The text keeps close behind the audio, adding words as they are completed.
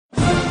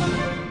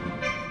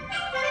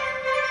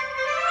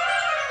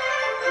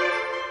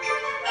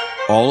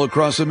all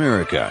across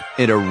America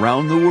and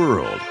around the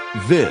world.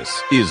 This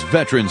is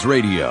Veterans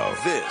Radio.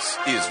 This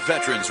is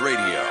Veterans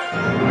Radio.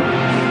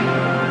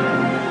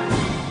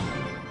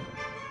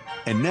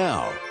 And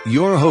now,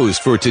 your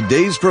host for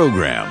today's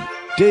program,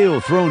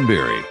 Dale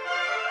Throneberry.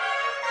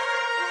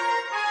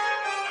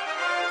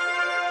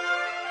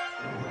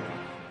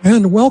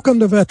 And welcome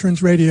to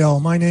Veterans Radio.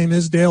 My name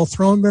is Dale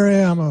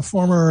Throneberry. I'm a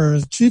former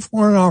Chief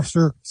Warrant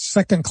Officer,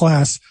 second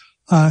class,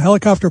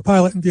 helicopter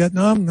pilot in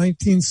Vietnam,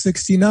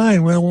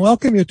 1969. We'll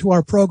welcome you to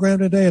our program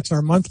today. It's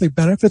our monthly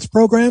benefits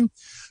program.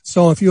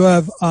 So if you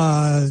have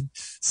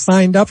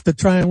signed up to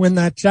try and win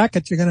that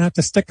jacket, you're going to have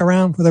to stick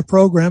around for the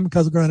program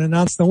because we're going to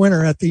announce the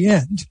winner at the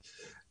end.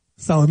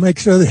 So make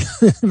sure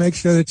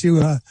that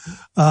you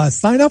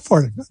sign up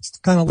for it. It's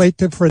kind of late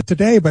for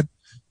today, but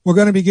we're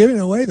going to be giving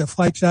away the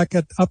flight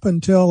jacket up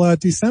until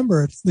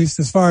December, at least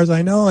as far as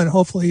I know, and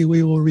hopefully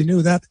we will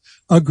renew that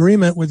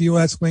agreement with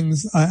U.S.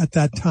 Wings at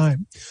that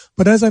time.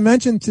 But as I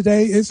mentioned,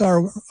 today is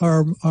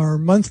our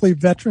monthly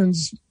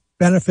veterans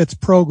benefits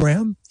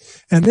program,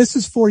 and this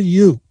is for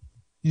you,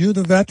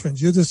 the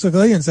veterans, you the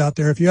civilians out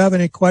there. If you have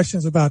any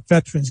questions about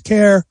veterans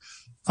care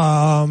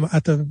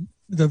at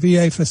the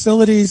VA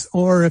facilities,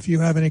 or if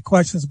you have any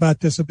questions about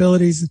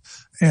disabilities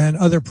and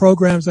other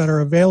programs that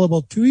are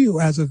available to you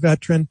as a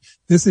veteran,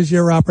 this is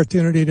your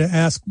opportunity to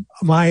ask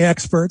my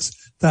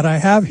experts that I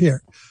have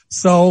here.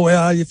 So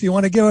if you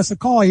want to give us a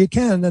call, you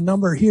can. The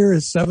number here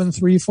is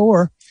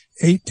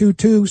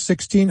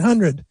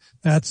 734-822-1600.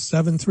 That's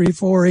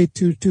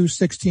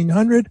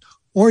 734-822-1600.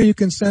 Or you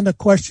can send a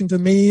question to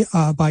me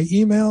by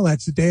email.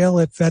 That's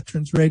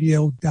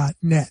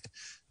dale@veteransradio.net.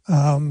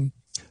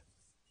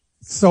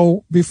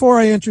 So before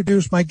I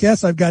introduce my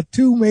guests, I've got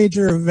two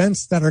major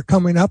events that are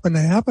coming up, and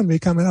they happen to be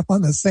coming up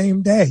on the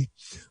same day,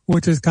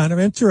 which is kind of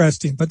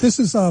interesting. But this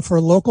is for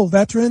local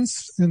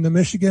veterans in the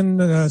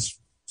Michigan,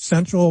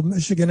 central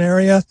Michigan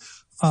area.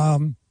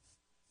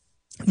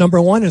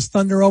 Number one is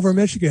Thunder Over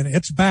Michigan.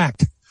 It's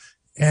back.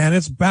 And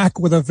it's back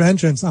with a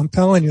vengeance. I'm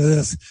telling you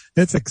this.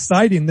 It's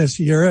exciting this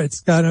year. It's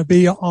going to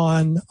be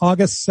on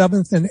August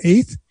 7th and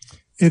 8th.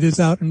 It is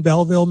out in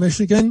Belleville,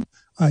 Michigan.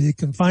 You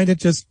can find it,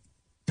 just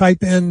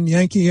type in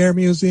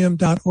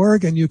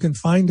yankeeairmuseum.org and you can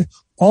find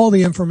all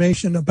the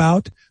information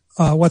about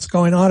what's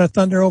going on at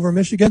Thunder Over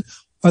Michigan.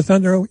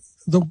 I'm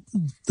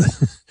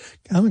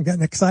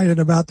getting excited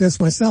about this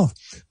myself.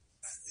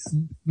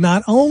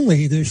 Not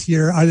only this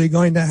year are they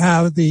going to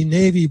have the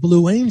Navy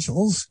Blue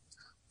Angels,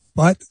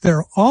 but they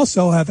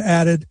also have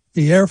added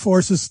the Air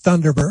Force's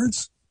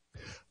Thunderbirds.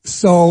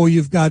 So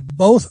you've got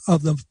both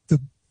of the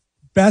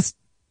best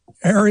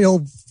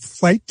aerial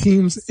flight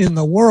teams in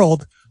the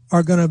world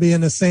are going to be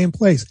in the same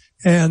place,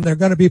 and they're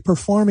going to be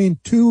performing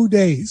 2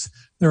 days.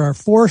 There are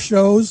 4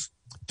 shows,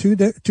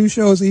 two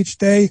shows each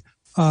day.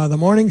 The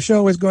morning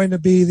show is going to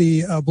be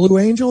the Blue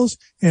Angels,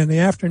 and the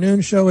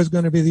afternoon show is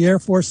going to be the Air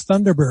Force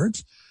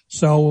Thunderbirds.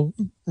 So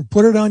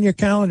put it on your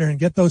calendar and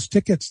get those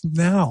tickets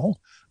now.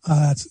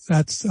 That's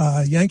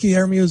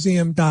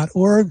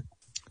yankeeairmuseum.org,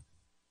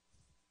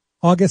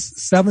 August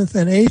 7th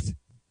and 8th.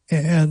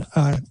 And,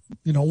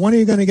 when are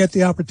you going to get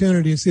the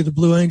opportunity to see the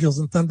Blue Angels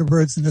and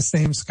Thunderbirds in the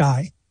same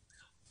sky?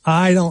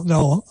 I don't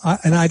know.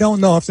 And I don't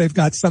know if they've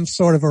got some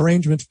sort of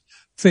arrangement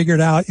figured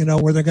out,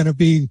 where they're going to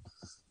be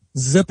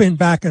zipping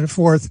back and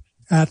forth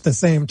at the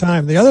same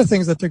time. The other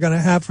things that they're going to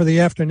have for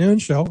the afternoon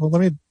show, well,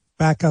 let me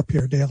back up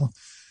here, Dale.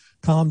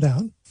 Calm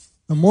down.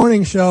 The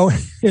morning show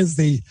is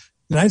the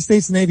United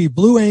States Navy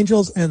Blue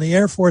Angels and the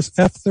Air Force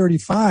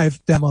F-35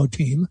 demo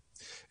team.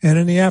 And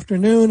in the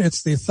afternoon,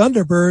 it's the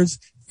Thunderbirds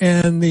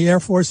and the Air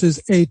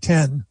Force's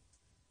A-10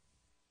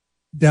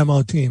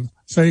 demo team.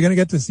 So you're going to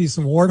get to see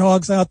some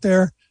warthogs out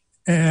there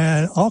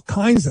and all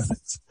kinds of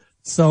things.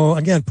 So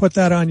again, put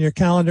that on your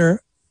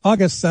calendar,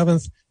 August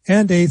 7th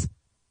and 8th,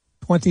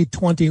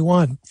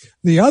 2021.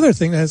 The other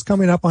thing that is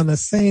coming up on the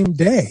same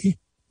day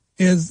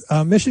is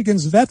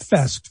Michigan's Vet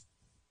Fest.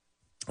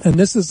 And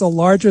this is the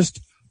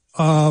largest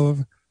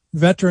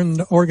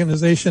veteran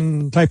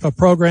organization type of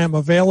program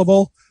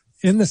available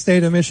in the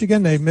state of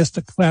Michigan. They've missed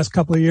the last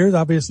couple of years,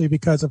 obviously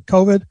because of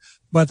COVID,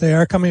 but they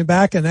are coming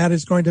back, and that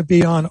is going to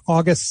be on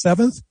August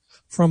 7th.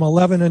 From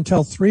 11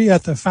 until 3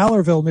 at the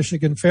Fowlerville,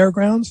 Michigan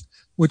Fairgrounds,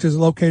 which is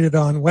located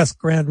on West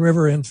Grand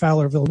River in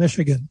Fowlerville,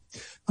 Michigan.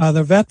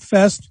 The Vet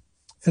Fest,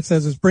 it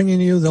says, is bringing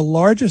you the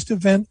largest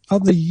event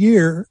of the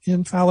year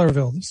in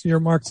Fowlerville. This year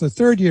marks the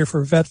 3rd year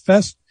for Vet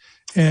Fest,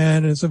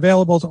 and it's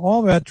available to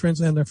all veterans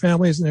and their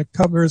families, and it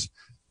covers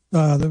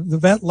the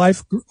Vet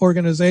Life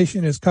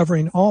organization is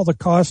covering all the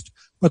cost,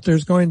 but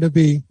there's going to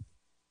be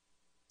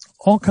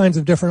all kinds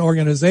of different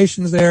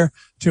organizations there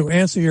to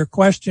answer your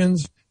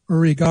questions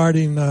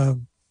regarding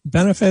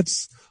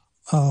benefits.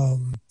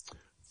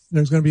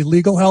 There's going to be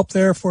legal help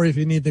there for if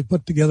you need to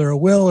put together a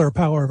will or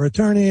power of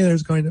attorney.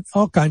 There's going to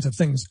all kinds of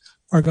things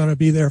are going to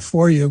be there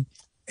for you.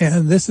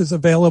 And this is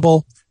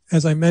available,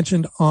 as I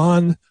mentioned,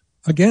 on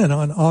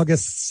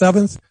August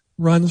 7th,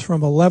 runs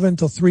from 11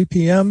 till 3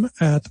 p.m.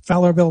 at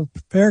Fowlerville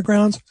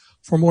Fairgrounds.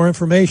 For more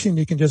information,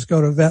 you can just go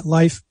to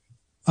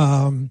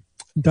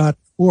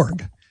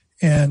vetlife.org.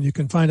 and you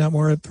can find out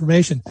more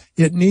information.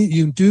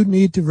 You do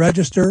need to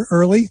register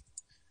early,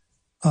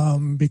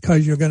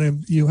 because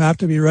you have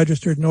to be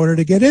registered in order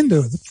to get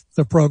into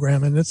the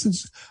program. And this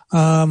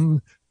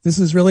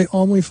is really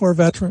only for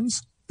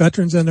veterans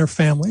and their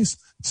families.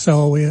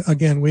 So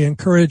we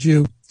encourage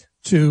you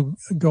to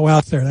go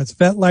out there. That's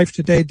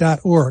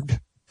vetlifetoday.org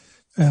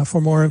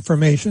for more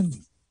information.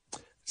 It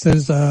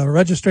says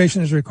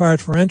registration is required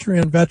for entry,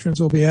 and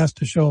veterans will be asked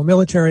to show a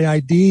military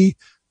ID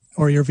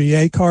or your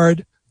VA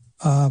card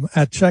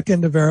at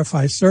check-in to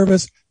verify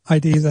service.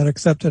 IDs that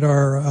accepted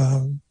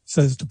are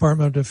says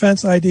Department of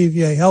Defense ID,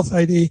 VA Health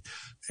ID,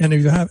 and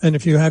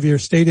if you have your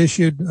state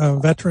issued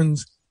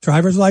veterans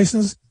driver's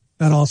license,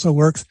 that also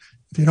works.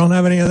 If you don't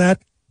have any of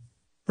that,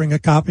 bring a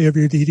copy of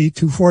your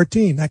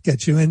DD-214. That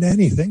gets you into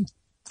anything.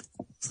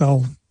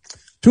 So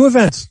 2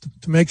 events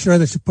to make sure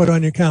that you put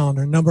on your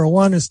calendar. Number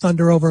 1 is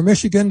Thunder Over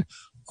Michigan,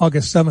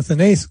 August 7th and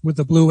 8th with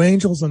the Blue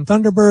Angels and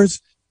Thunderbirds,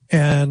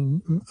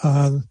 and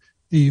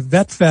the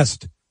Vet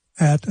Fest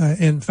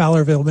in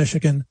Fowlerville,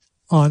 Michigan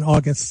on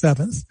August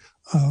 7th.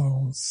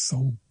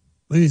 So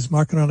please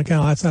mark it on the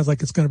calendar. That sounds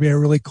like it's going to be a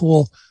really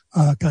cool,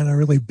 kind of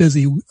really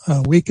busy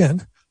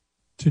weekend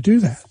to do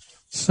that.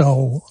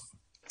 So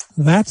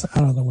that's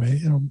out of the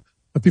way.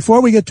 But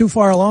before we get too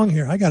far along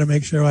here, I got to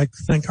make sure I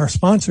thank our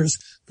sponsors,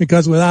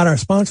 because without our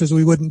sponsors,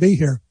 we wouldn't be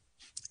here.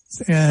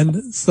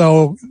 And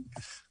so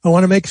I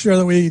want to make sure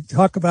that we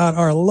talk about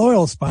our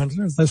loyal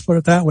sponsors. Let's put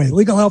it that way.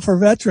 Legal Help for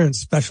Veterans,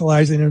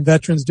 specializing in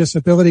veterans'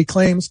 disability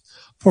claims.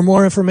 For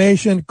more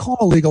information,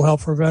 call Legal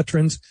Help for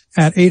Veterans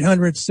at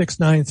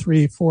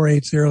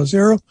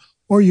 800-693-4800,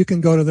 or you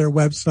can go to their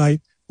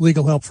website,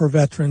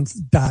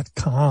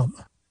 legalhelpforveterans.com.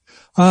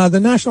 The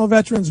National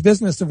Veterans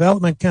Business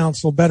Development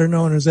Council, better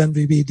known as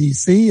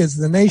NVBDC, is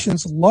the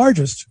nation's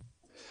largest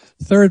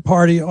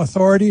third-party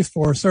authority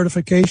for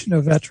certification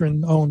of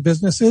veteran-owned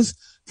businesses.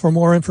 For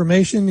more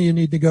information, you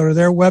need to go to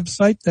their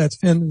website. That's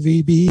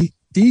nvbdc.org,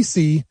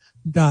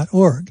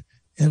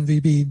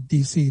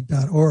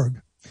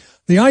 nvbdc.org.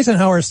 The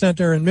Eisenhower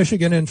Center in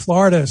Michigan and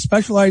Florida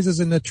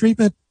specializes in the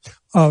treatment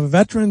of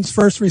veterans,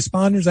 first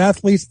responders,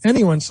 athletes,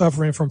 anyone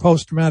suffering from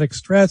post-traumatic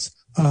stress,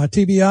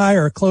 TBI,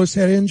 or closed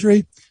head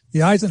injury.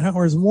 The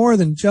Eisenhower is more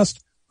than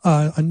just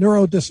a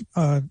neuro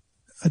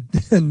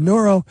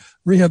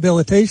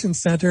rehabilitation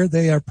center.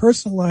 They are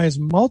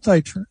personalized,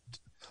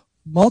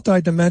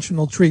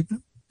 multi-dimensional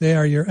treatment. They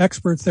are your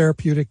expert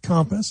therapeutic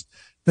compass.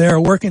 They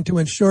are working to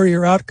ensure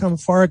your outcome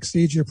far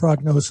exceeds your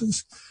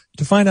prognosis.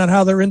 To find out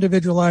how their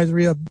individualized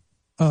rehab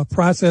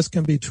process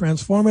can be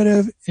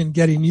transformative in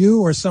getting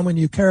you or someone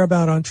you care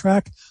about on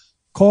track,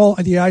 call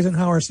the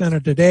Eisenhower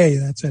Center today.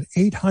 That's at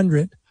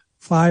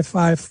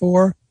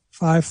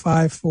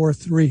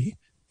 800-554-5543,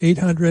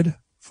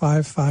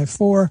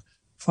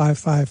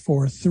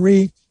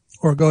 800-554-5543,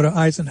 or go to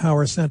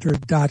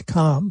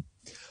eisenhowercenter.com.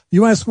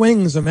 U.S.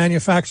 Wings are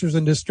manufacturers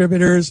and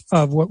distributors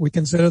of what we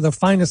consider the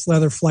finest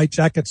leather flight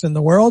jackets in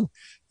the world.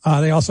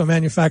 They also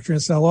manufacture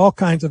and sell all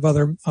kinds of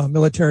other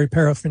military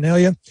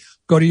paraphernalia.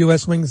 Go to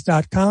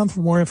uswings.com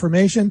for more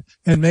information,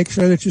 and make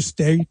sure that you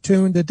stay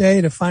tuned today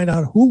to find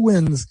out who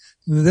wins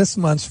this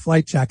month's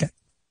flight jacket.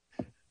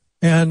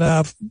 And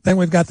then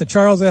we've got the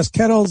Charles S.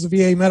 Kettles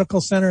VA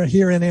Medical Center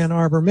here in Ann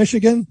Arbor,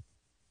 Michigan.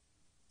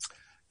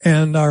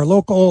 And our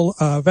local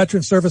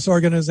veteran service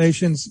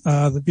organizations,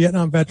 the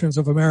Vietnam Veterans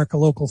of America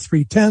Local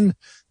 310,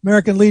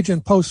 American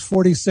Legion Post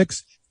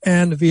 46,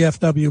 and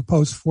VFW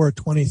Post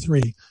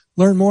 423.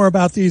 Learn more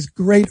about these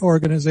great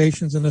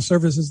organizations and the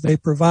services they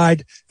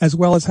provide, as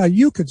well as how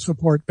you could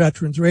support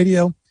Veterans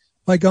Radio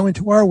by going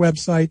to our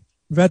website,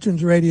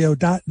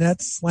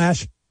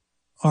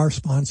 veteransradio.net/our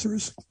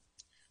sponsors.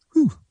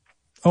 Whew.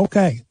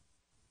 Okay.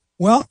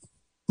 Well,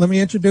 let me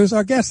introduce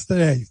our guests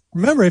today.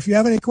 Remember, if you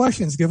have any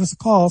questions, give us a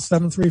call,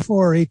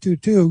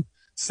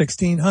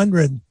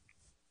 734-822-1600.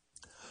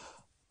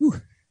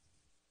 This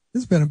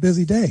has been a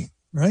busy day,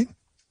 right?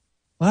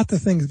 Lots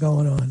of things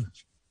going on.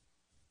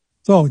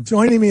 So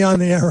joining me on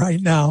the air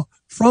right now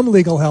from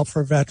Legal Help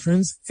for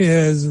Veterans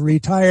is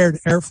retired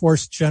Air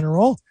Force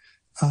General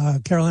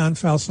Caroline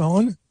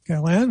Fausone.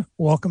 Caroline,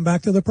 welcome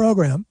back to the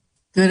program.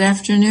 Good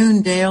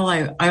afternoon, Dale.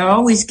 I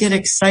always get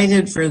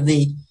excited for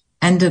the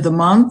end of the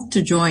month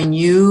to join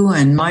you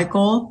and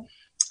Michael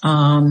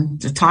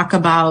to talk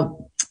about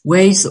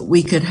ways that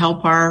we could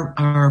help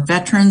our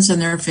veterans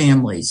and their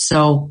families.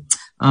 So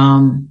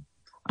I'm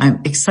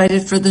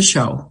excited for the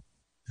show.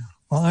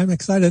 Well, I'm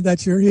excited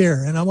that you're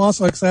here. And I'm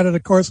also excited,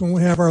 of course, when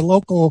we have our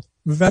local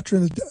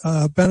veterans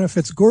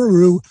benefits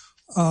guru,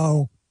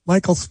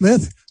 Michael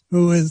Smith,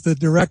 who is the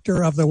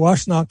director of the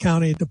Washtenaw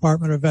County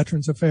Department of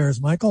Veterans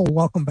Affairs. Michael,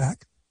 welcome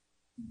back.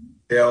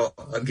 Yeah,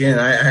 again,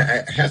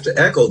 I have to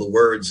echo the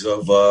words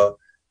of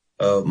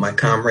my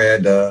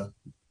comrade,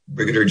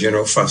 Brigadier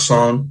General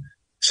Fausone.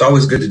 It's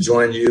always good to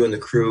join you and the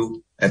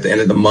crew at the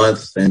end of the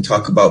month and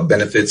talk about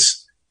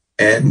benefits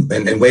and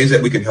ways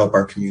that we can help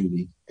our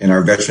community and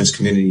our veterans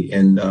community.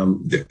 And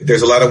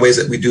there's a lot of ways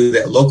that we do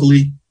that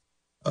locally,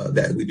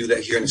 that we do that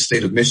here in the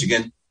state of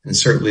Michigan. And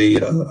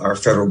certainly our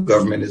federal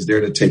government is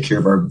there to take care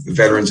of our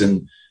veterans.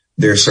 And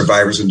They're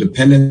survivors of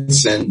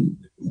dependence, and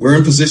we're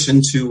in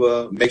position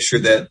to make sure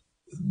that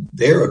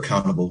they're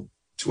accountable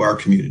to our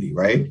community,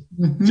 right?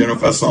 Mm-hmm. General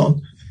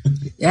Fausone?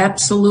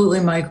 Absolutely,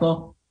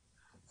 Michael.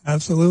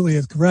 Absolutely,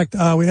 it's correct.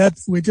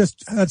 We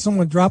just had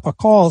someone drop a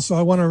call, so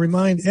I want to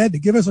remind Ed to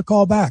give us a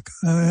call back.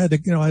 I had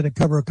to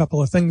cover a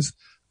couple of things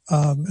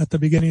at the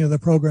beginning of the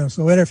program.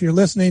 So Ed, if you're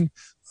listening,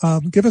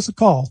 give us a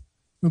call.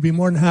 We'll be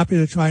more than happy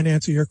to try and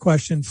answer your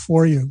question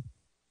for you.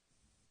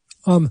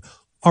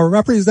 Our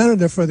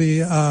representative for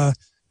the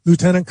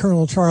Lieutenant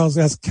Colonel Charles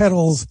S.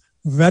 Kettle's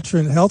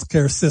veteran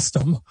healthcare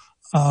system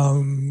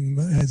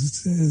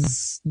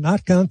has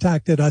not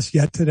contacted us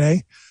yet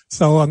today.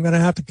 So I'm going to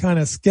have to kind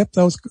of skip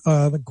those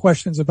the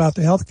questions about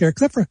the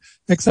healthcare,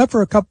 except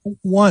for a couple.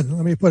 One,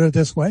 let me put it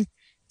this way: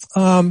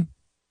 for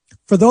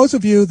those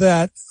of you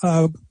that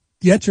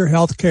get your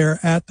healthcare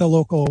at the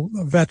local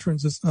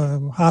veterans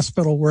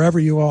hospital, wherever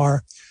you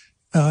are,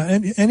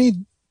 any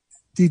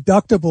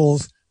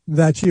deductibles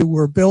that you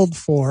were billed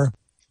for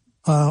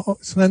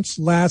since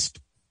last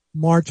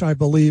March, I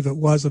believe it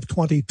was, of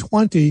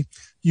 2020,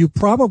 you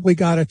probably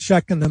got a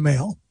check in the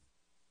mail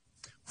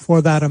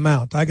for that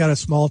amount. I got a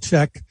small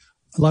check.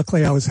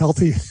 Luckily, I was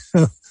healthy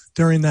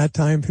during that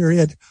time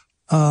period.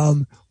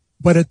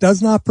 But it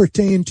does not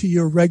pertain to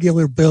your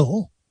regular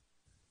bill.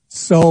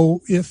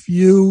 So if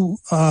you,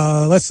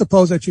 let's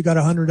suppose that you got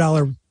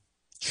 $100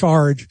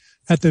 charge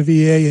at the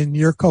VA and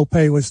your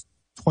copay was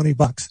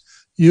 $20.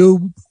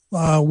 You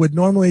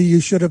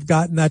you should have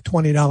gotten that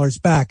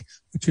 $20 back,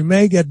 but you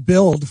may get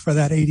billed for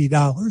that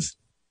 $80.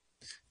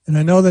 And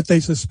I know that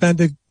they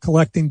suspended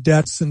collecting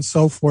debts and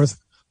so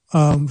forth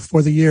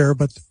for the year,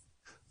 but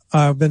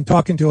I've been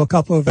talking to a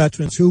couple of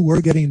veterans who were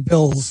getting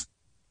bills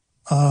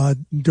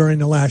during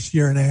the last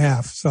year and a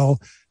half. So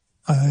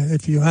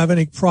if you have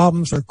any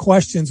problems or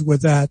questions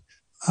with that,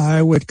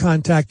 I would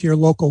contact your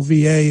local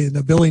VA in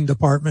the billing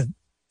department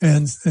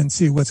and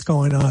see what's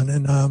going on.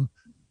 And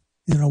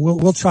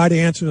we'll try to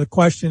answer the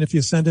question. If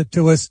you send it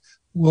to us,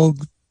 we'll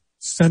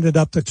send it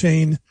up the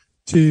chain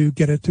to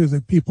get it to the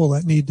people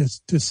that need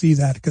to see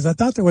that. Because I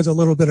thought there was a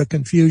little bit of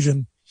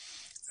confusion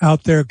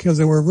out there, because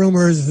there were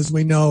rumors, as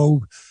we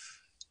know,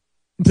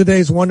 in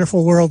today's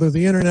wonderful world of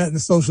the internet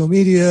and social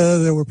media,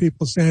 there were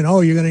people saying,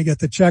 oh, you're going to get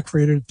the check for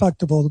your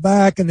deductible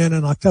back, and then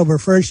on October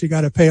 1st, you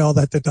got to pay all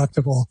that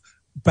deductible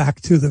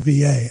back to the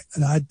VA.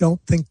 And I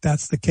don't think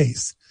that's the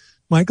case.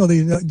 Michael, do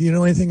you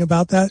know anything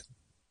about that?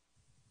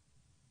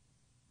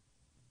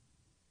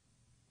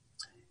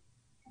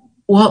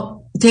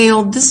 Well,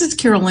 Dale, this is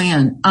Carol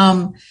Ann.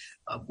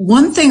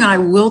 One thing I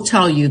will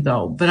tell you,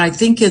 though, but I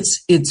think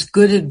it's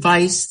good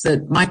advice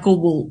that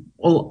Michael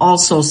will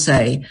also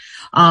say.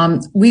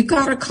 We've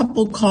got a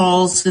couple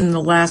calls in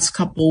the last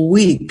couple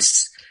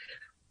weeks.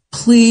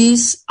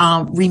 Please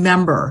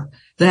remember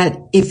that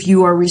if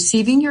you are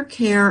receiving your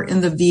care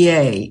in the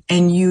VA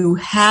and you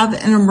have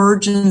an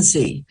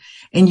emergency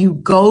and you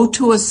go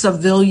to a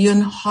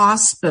civilian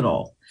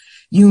hospital,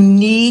 you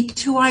need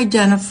to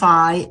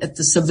identify at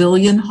the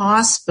civilian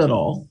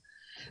hospital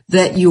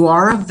that you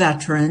are a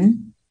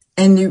veteran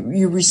and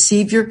you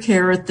receive your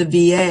care at the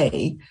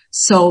VA,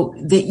 so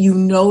that you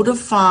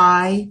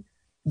notify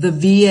the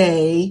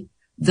VA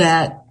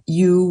that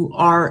you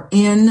are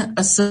in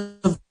a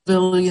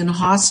civilian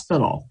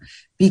hospital,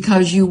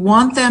 because you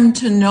want them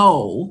to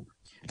know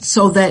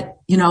so that,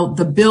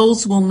 the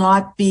bills will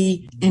not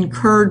be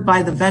incurred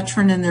by the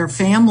veteran and their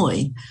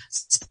family,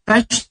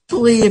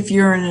 especially if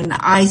you're in an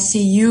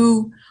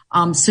ICU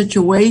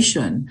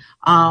situation.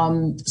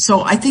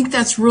 So I think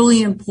that's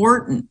really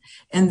important.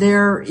 And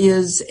there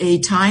is a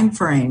time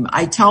frame.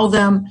 I tell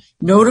them,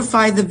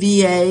 notify the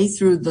VA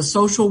through the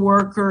social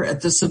worker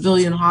at the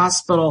civilian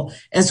hospital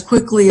as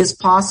quickly as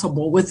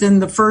possible within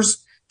the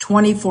first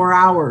 24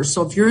 hours.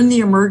 So if you're in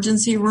the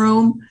emergency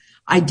room,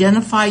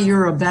 identify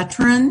you're a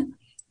veteran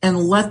and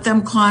let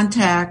them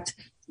contact,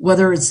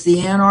 whether it's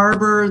the Ann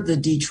Arbor, the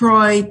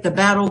Detroit, the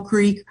Battle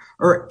Creek,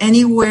 or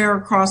anywhere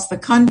across the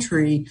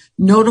country,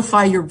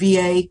 notify your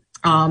VA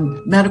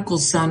medical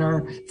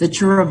center that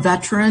you're a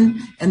veteran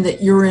and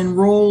that you're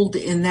enrolled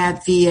in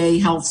that VA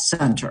health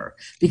center.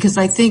 Because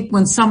I think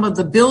when some of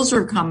the bills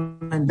are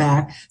coming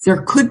back,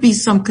 there could be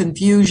some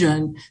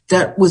confusion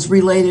that was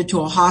related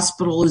to a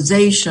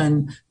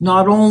hospitalization,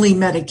 not only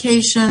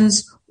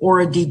medications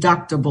or a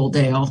deductible,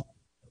 Dale.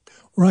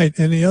 Right.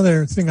 And the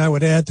other thing I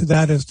would add to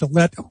that is to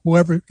let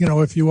whoever,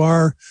 if you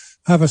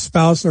have a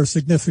spouse or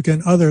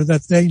significant other,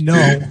 that they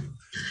know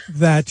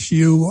that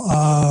you,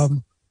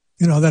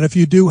 that if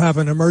you do have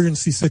an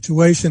emergency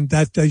situation,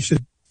 that they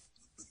should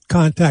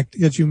contact,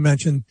 as you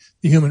mentioned,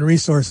 the Human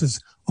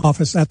Resources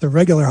Office at the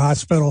regular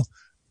hospital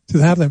to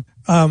have them.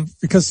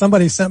 Because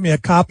somebody sent me a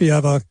copy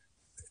of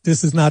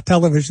this is not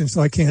television, so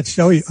I can't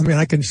show you. I mean,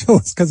 I can show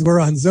it because we're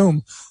on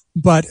Zoom,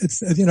 but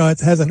it's, it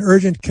has an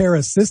urgent care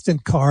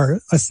assistance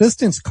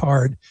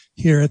card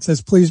here. It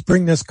says, please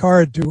bring this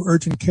card to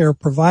urgent care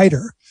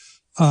provider.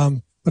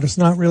 But it's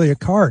not really a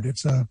card.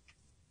 It's a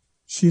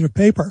sheet of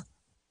paper.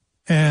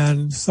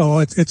 And so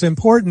it's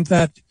important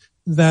that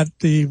that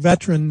the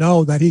veteran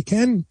know that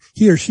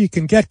he or she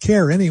can get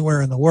care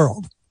anywhere in the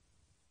world?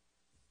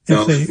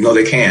 No,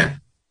 they can't.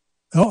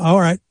 Oh, all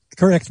right.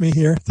 Correct me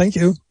here. Thank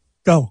you.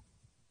 Go.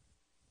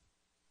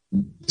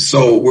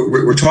 So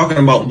we're talking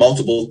about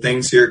multiple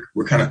things here.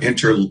 We're kind of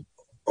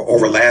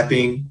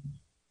overlapping.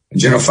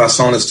 General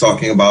Fausone is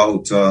talking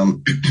about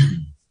some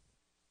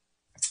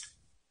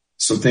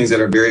things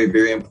that are very,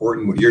 very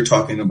important. What you're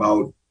talking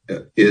about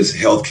is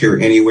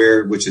healthcare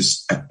anywhere, which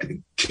is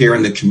care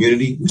in the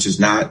community, which is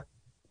not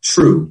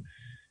true.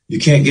 You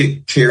can't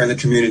get care in the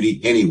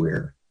community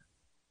anywhere.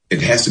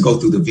 It has to go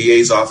through the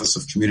VA's Office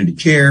of Community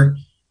Care,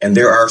 and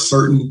there are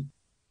certain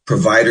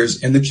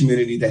providers in the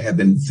community that have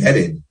been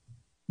vetted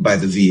by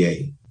the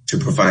VA to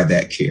provide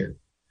that care.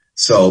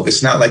 So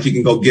it's not like you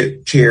can go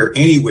get care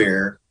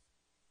anywhere.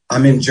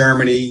 I'm in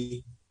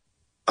Germany.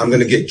 I'm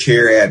going to get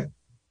care at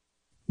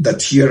the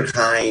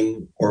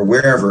Tierheim or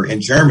wherever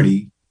in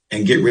Germany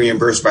and get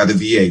reimbursed by the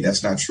VA.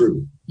 That's not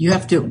true. You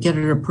have to get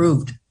it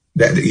approved.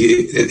 No,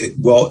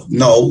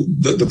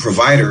 the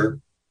provider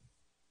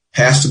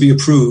has to be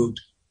approved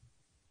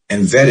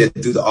and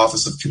vetted through the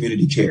Office of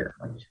Community Care.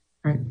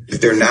 Right.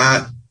 If they're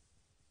not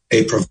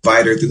a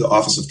provider through the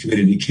Office of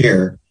Community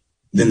Care,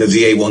 then the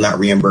VA will not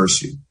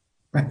reimburse you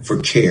for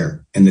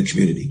care in the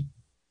community.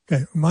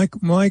 Okay.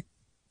 My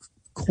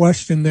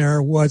question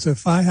there was,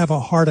 if I have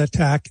a heart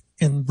attack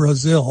in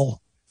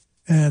Brazil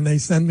and they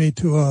send me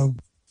to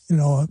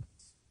an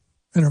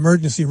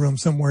emergency room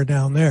somewhere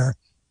down there,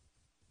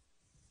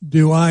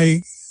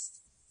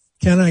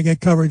 can I get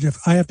coverage if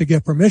I have to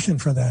get permission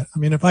for that? I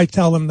mean, if I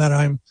tell them that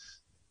I'm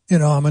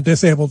a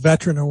disabled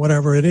veteran or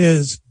whatever it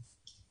is,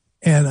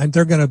 and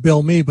they're going to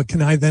bill me, but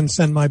can I then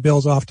send my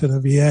bills off to the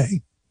VA?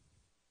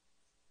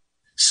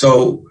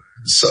 So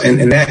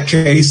in that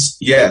case,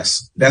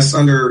 yes, that's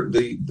under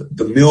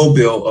the mill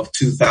bill of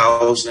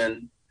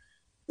 2000,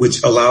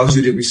 which allows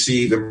you to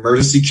receive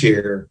emergency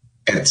care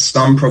at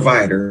some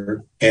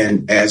provider.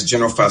 And as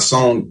General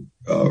Fausone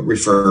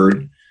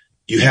referred,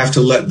 you have to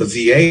let the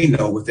VA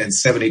know within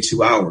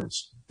 72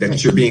 hours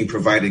that you're being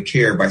provided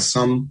care by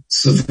some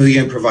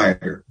civilian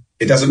provider.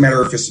 It doesn't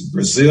matter if it's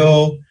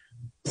Brazil,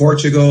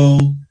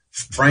 Portugal,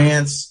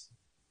 France,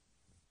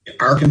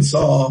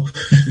 Arkansas,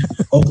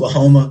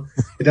 Oklahoma.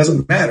 It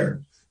doesn't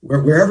matter.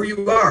 Wherever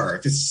you are,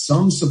 if it's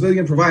some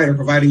civilian provider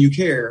providing you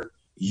care,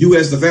 you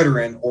as the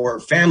veteran or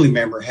family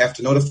member have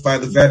to notify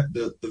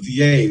the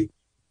VA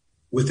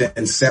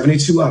within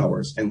 72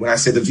 hours. And when I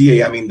say the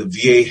VA, I mean the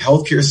VA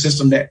healthcare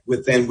system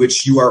within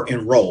which you are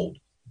enrolled.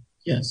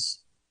 Yes.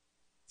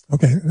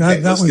 Okay.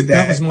 That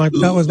was my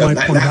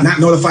point. Not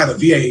notify the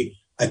VA.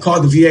 I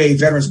called the VA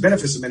Veterans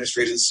Benefits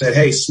Administration and said,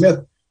 "Hey, Smith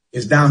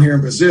is down here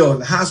in Brazil in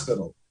the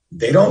hospital."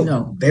 They don't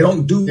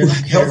do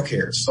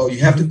healthcare. So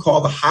you have to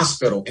call the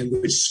hospital in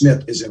which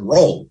Smith is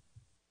enrolled,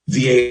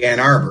 VA Ann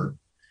Arbor,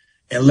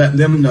 and let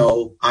them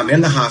know I'm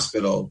in the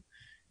hospital.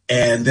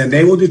 And then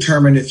they will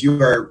determine if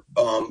you are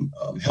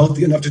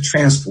healthy enough to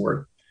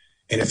transport.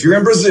 And if you're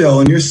in Brazil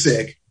and you're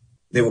sick,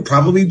 they will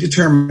probably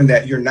determine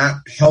that you're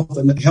not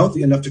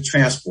healthy enough to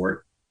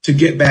transport to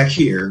get back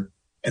here.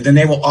 And then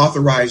they will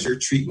authorize your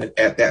treatment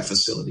at that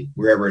facility,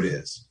 wherever it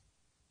is.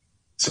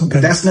 So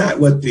that's not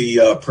what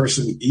the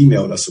person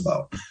emailed us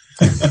about.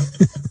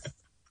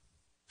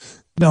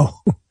 No.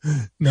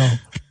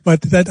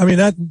 But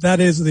that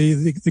is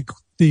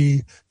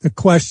the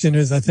question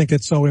is, I think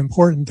it's so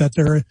important that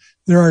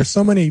there are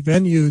so many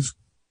venues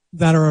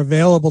that are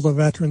available to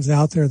veterans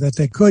out there that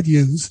they could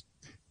use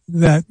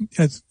that,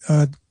 as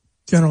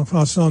General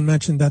Fausone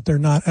mentioned, that they're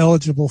not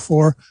eligible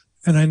for.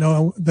 And I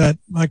know that,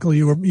 Michael,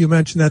 you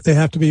mentioned that they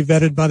have to be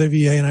vetted by the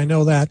VA, and I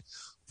know that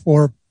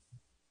for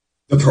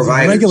the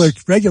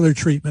providers. Regular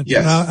treatment.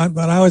 Yes.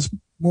 But I was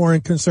more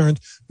concerned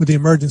with the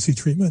emergency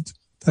treatment.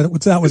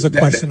 That was a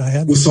question I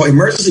had. So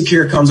emergency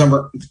care comes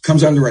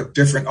under a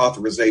different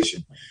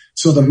authorization.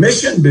 So the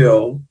mission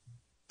bill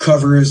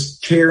covers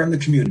care in the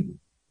community.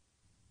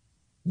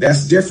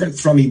 That's different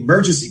from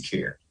emergency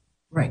care.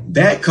 Right.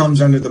 That comes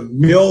under the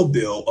mill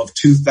bill of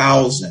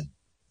 2000.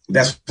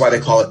 That's why they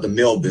call it the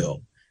mill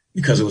bill,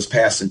 because it was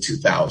passed in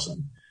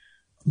 2000,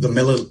 the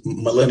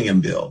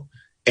Millennium Bill.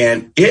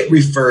 And it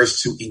refers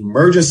to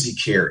emergency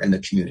care in the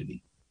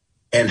community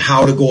and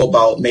how to go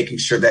about making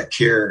sure that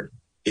care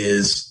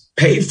is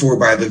paid for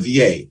by the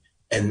VA.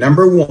 And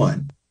number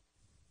one,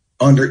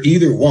 under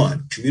either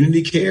one,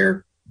 community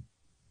care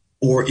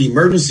or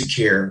emergency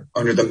care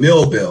under the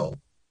mill bill,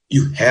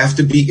 you have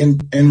to be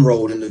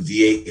enrolled in the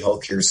VA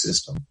healthcare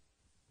system.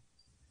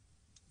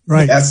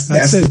 Right. That's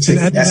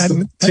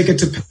the ticket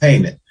to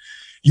payment.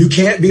 You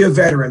can't be a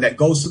veteran that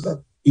goes to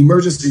the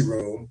emergency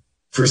room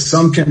for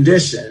some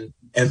condition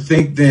and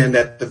think then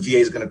that the VA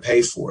is going to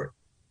pay for it.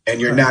 And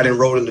you're not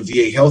enrolled in the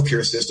VA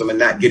healthcare system and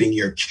not getting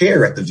your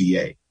care at the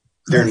VA.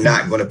 They're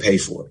not going to pay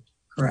for it.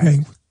 Right.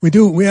 We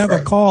have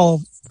a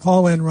call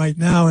in right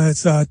now.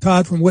 It's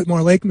Todd from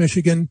Whitmore Lake,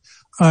 Michigan,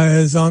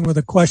 is on with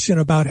a question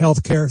about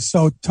healthcare.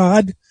 So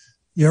Todd,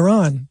 you're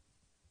on.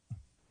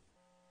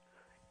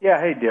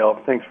 Yeah. Hey,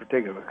 Dale. Thanks for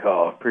taking the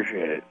call.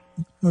 Appreciate it.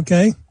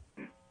 Okay.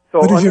 So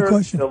what is under your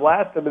question? the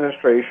last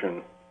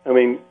administration, I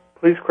mean,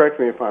 please correct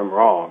me if I'm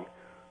wrong.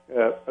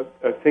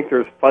 I think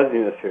there's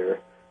fuzziness here.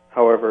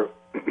 However,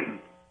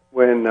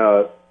 when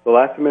the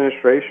last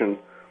administration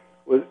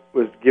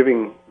was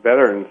giving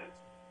veterans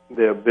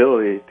the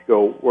ability to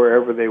go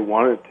wherever they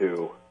wanted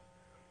to,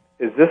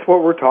 is this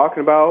what we're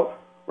talking about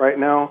right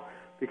now?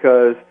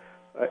 Because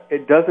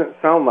it doesn't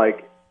sound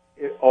like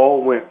it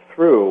all went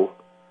through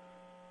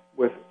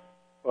with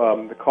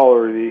the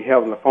caller that you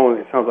have on the phone.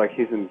 It sounds like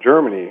he's in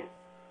Germany,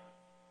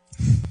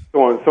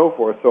 so on and so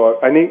forth. So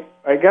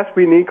I guess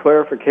we need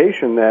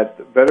clarification that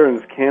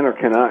veterans can or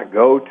cannot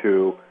go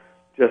to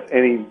just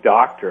any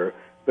doctor,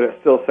 but it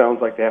still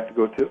sounds like they have to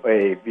go to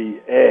a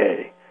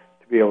VA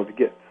to be able to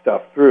get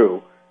stuff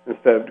through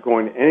instead of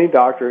going to any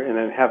doctor and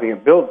then having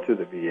it billed to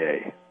the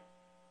VA.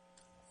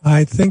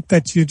 I think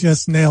that you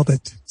just nailed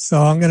it.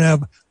 So I'm going to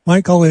have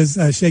Michael is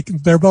shaking.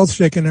 They're both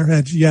shaking their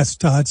heads. Yes,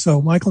 Todd.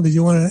 So Michael, did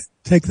you want to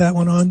take that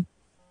one on?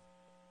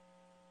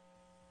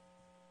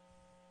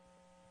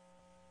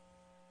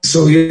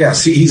 So,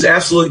 yes, he's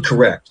absolutely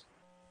correct.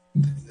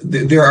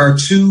 There are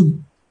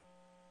two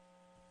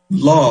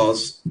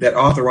laws that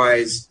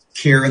authorize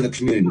care in the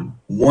community.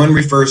 One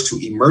refers to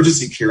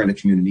emergency care in the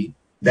community.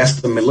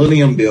 That's the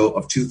Millennium Bill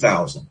of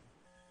 2000.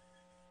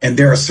 And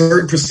there are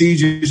certain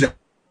procedures that...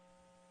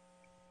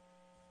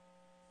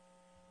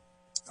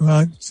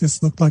 Well, it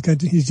just looked like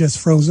he just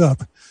froze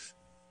up.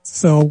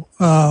 So,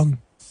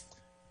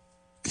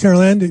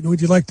 Carol-Ann,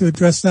 would you like to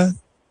address that?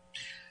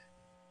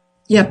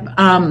 Yep.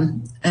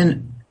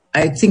 And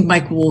I think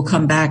Michael will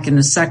come back in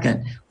a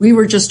second. We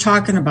were just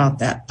talking about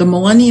that. The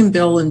Millennium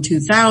Bill in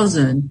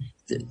 2000,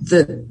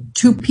 the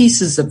two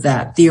pieces of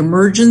that, the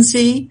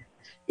emergency,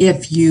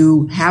 if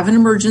you have an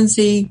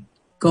emergency,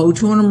 go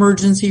to an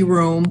emergency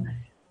room,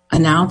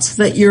 announce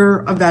that you're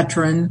a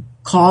veteran,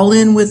 call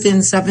in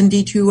within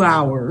 72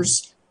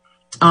 hours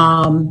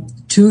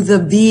to the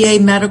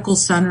VA medical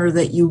center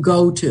that you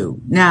go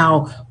to.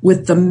 Now,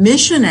 with the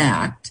Mission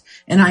Act,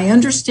 and I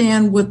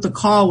understand with the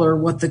caller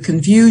what the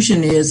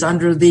confusion is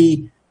under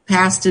the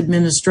past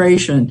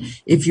administration.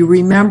 If you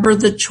remember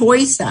the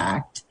Choice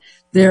Act,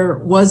 there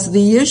was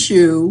the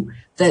issue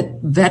that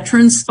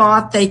veterans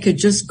thought they could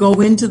just go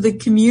into the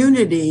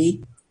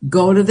community,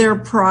 go to their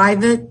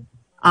private,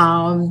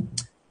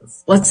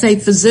 let's say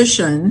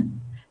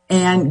physician,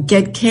 and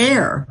get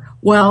care.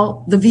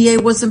 Well, the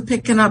VA wasn't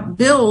picking up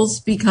bills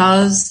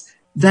because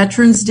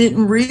veterans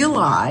didn't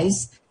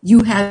realize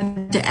you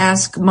had to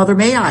ask Mother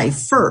May I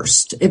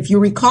first. If you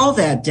recall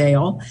that,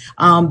 Dale,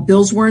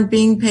 bills weren't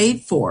being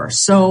paid for.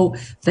 So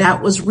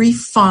that was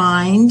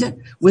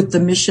refined with the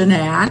Mission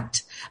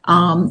Act.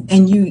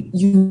 And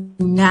you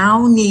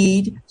now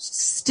need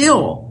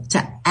still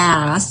to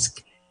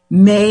ask,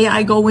 may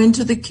I go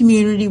into the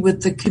community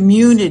with the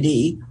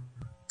community?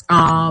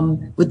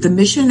 With the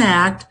Mission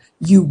Act,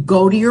 you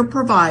go to your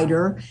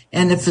provider,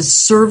 and if a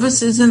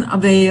service isn't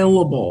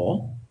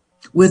available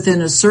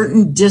within a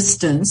certain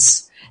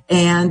distance,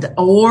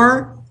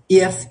 or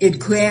if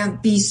it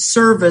can't be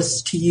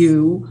serviced to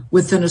you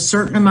within a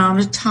certain amount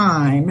of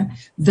time,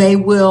 they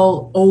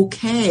will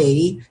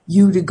okay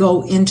you to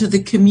go into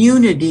the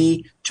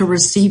community to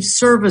receive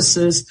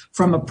services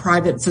from a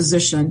private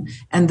physician,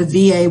 and the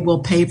VA will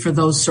pay for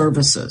those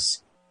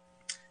services.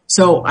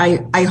 So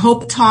I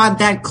hope, Todd,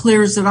 that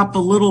clears it up a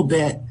little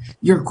bit,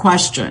 your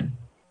question.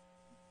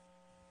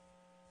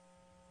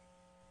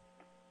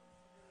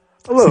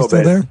 A little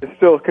bit. There? It's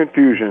still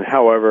confusion.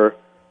 However,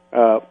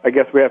 I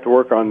guess we have to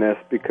work on this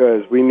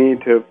because we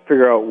need to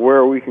figure out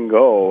where we can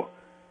go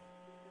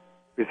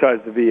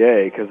besides the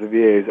VA, because the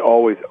VA is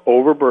always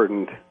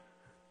overburdened,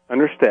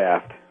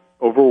 understaffed,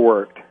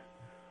 overworked,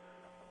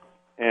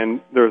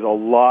 and there's a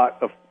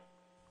lot of,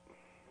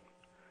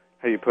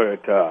 how do you put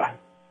it?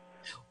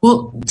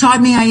 Well,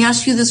 Todd, may I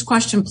ask you this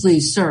question,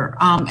 please, sir?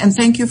 And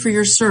thank you for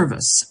your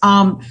service.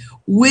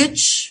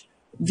 Which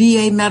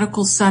VA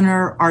medical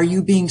center are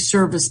you being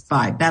serviced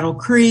by? Battle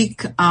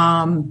Creek,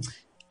 Ann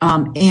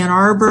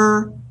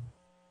Arbor?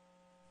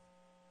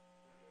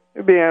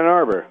 It'd be Ann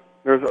Arbor.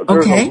 There's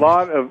okay. a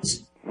lot of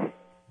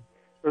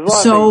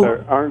things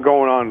that aren't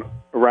going on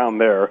around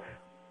there,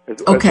 as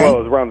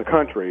well as around the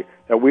country,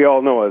 that we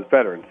all know as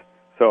veterans.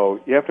 So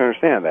you have to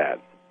understand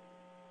that.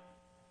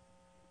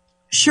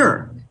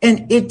 Sure.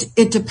 And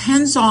it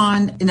depends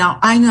on, now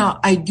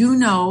I do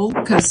know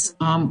because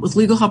with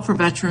Legal Help for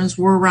Veterans,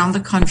 we're around the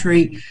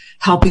country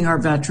helping our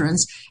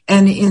veterans.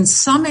 And in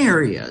some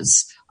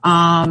areas,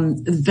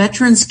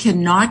 veterans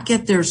cannot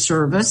get their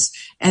service.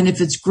 And if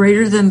it's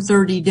greater than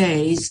 30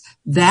 days,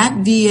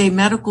 that VA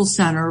medical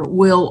center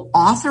will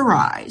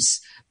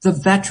authorize the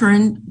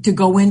veteran to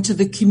go into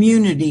the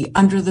community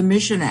under the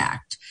Mission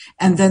Act.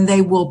 And then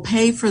they will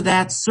pay for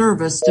that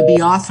service to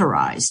be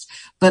authorized.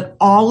 But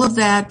all of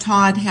that,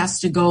 Todd, has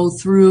to go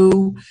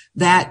through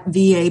that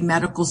VA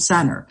medical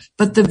center.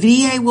 But the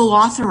VA will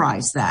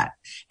authorize that.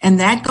 And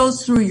that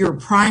goes through your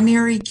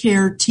primary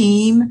care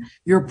team,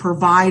 your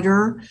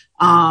provider.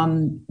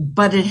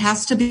 But it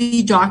has to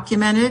be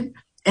documented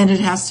and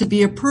it has to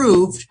be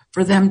approved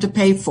for them to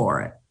pay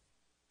for it.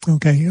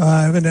 Okay.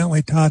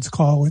 Evidently Todd's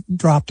call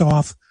dropped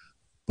off,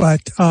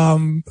 but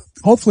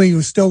hopefully he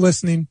was still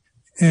listening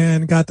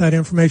and got that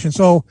information.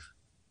 So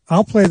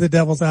I'll play the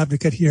devil's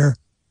advocate here.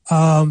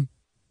 So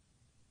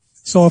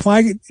if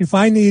I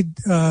need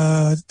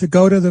to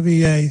go to the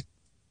VA,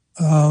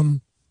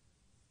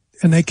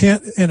 and they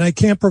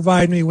can't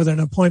provide me with an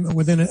appointment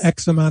within an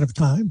X amount of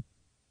time,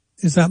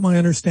 is that my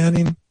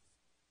understanding?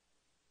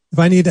 If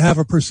I need to have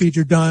a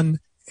procedure done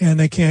and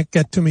they can't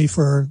get to me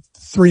for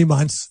 3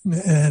 months,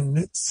 and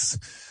it's,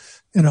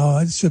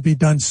 it should be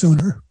done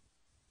sooner.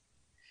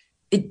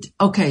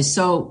 Okay,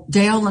 so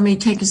Dale, let me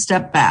take a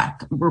step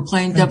back. We're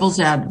playing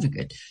devil's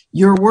advocate.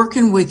 You're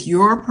working with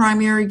your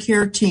primary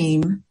care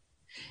team,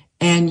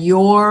 and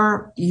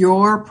your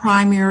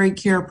primary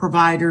care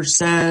provider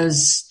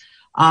says,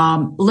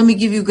 let me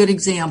give you a good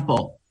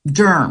example.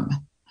 Derm.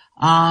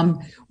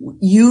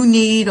 You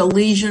need a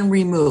lesion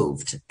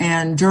removed,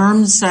 and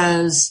Derm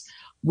says,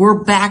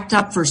 we're backed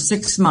up for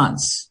 6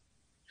 months.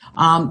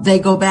 They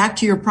go back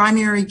to your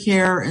primary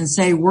care and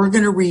say, we're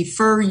going to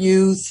refer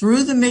you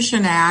through the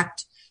Mission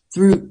Act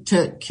through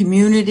to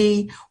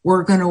community.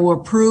 We're going to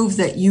approve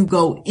that you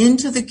go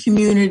into the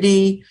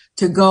community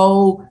to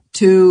go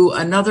to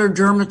another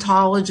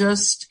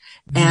dermatologist,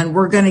 and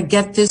we're going to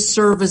get this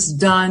service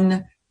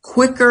done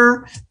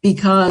quicker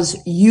because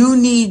you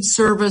need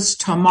service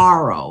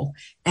tomorrow,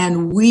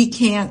 and we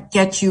can't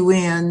get you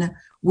in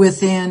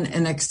within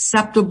an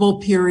acceptable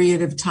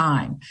period of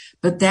time.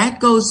 But that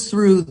goes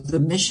through the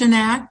Mission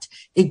Act.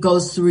 It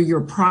goes through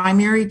your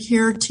primary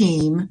care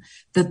team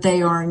that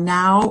they are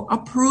now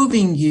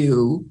approving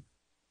you,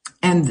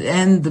 and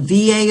then the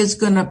VA is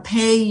going to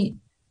pay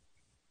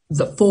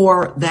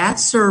for that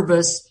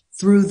service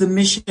through the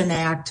Mission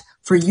Act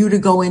for you to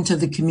go into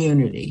the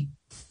community.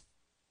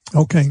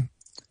 Okay.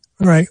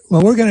 All right.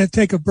 Well, we're going to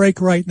take a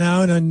break right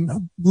now and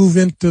then move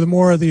into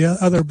more of the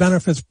other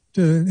benefits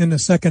in the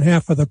second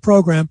half of the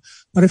program.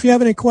 But if you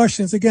have any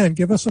questions, again,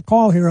 give us a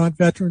call here on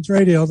Veterans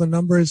Radio. The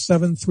number is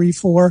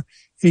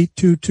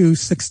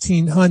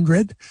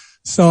 734-822-1600.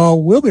 So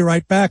we'll be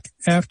right back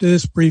after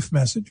this brief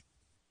message.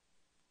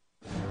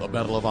 The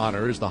Medal of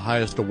Honor is the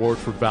highest award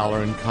for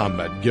valor in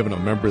combat given a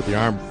member of the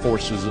Armed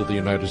Forces of the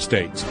United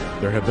States.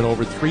 There have been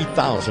over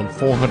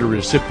 3,400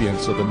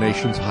 recipients of the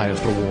nation's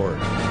highest award.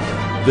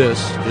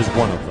 This is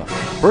one of them.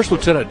 First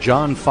Lieutenant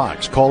John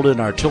Fox called in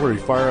artillery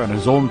fire on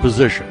his own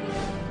position.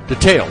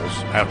 Details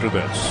after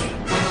this.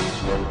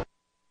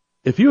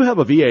 If you have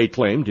a VA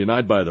claim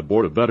denied by the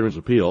Board of Veterans'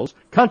 Appeals,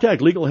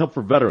 contact Legal Help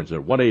for Veterans at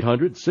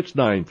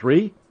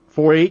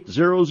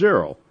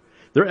 1-800-693-4800.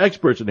 They're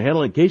experts in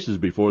handling cases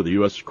before the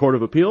U.S. Court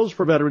of Appeals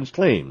for Veterans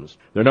Claims.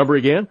 Their number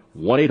again,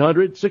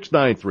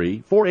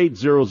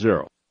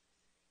 1-800-693-4800.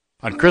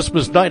 On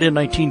Christmas night in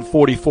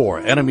 1944,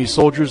 enemy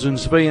soldiers in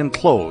civilian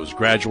clothes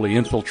gradually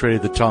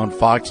infiltrated the town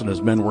Fox and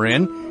his men were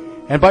in,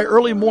 and by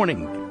early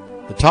morning,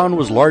 the town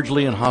was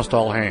largely in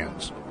hostile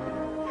hands.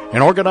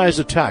 An organized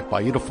attack by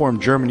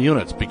uniformed German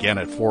units began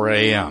at 4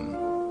 a.m.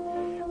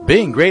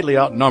 Being greatly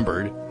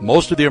outnumbered,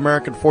 most of the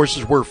American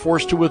forces were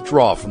forced to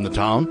withdraw from the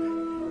town,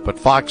 but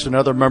Fox and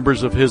other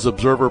members of his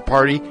observer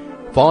party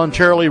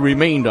voluntarily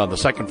remained on the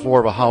second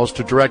floor of a house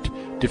to direct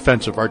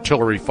defensive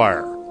artillery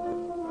fire.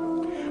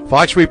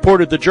 Fox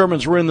reported the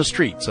Germans were in the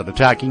streets and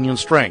attacking in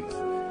strength.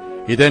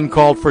 He then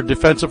called for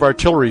defensive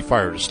artillery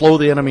fire to slow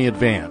the enemy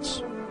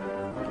advance.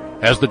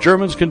 As the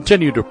Germans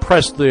continued to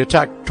press the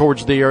attack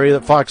towards the area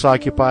that Fox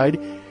occupied,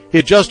 he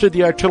adjusted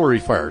the artillery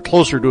fire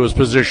closer to his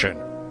position.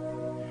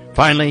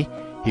 Finally,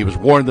 he was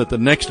warned that the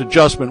next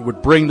adjustment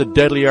would bring the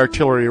deadly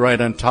artillery right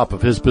on top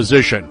of his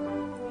position.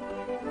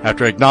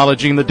 After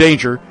acknowledging the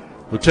danger,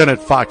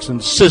 Lieutenant Fox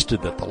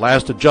insisted that the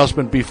last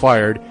adjustment be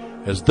fired,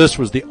 as this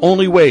was the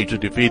only way to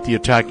defeat the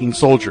attacking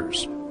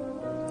soldiers.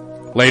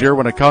 Later,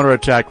 when a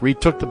counterattack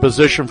retook the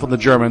position from the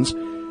Germans,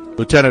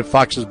 Lieutenant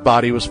Fox's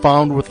body was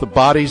found with the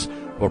bodies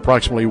of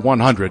approximately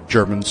 100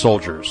 German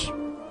soldiers.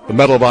 The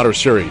Medal of Honor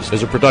series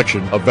is a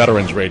production of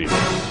Veterans Radio.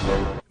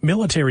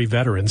 Military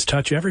veterans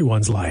touch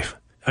everyone's life.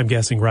 I'm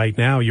guessing right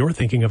now you're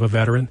thinking of a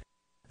veteran,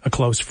 a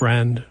close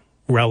friend,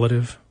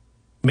 relative.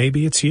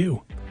 Maybe it's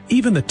you.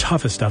 Even the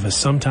toughest of us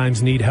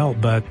sometimes need help,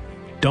 but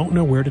don't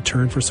know where to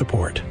turn for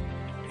support.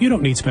 You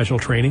don't need special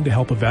training to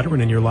help a veteran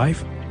in your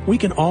life. We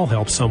can all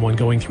help someone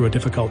going through a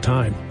difficult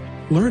time.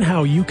 Learn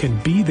how you can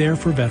be there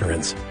for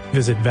veterans.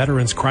 Visit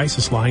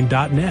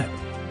VeteransCrisisLine.net.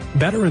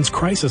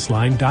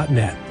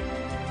 VeteransCrisisLine.net.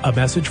 A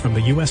message from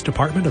the U.S.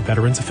 Department of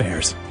Veterans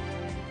Affairs.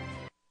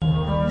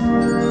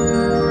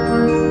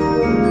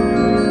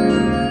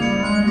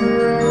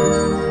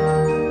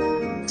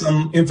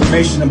 Some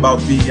information about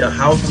the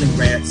housing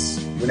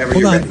grants. Whenever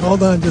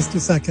Hold on just a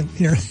second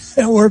here.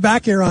 We're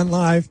back here on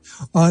live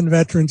on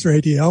Veterans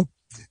Radio,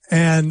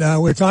 and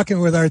we're talking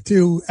with our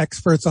two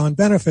experts on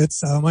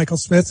benefits, Michael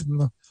Smith from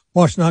the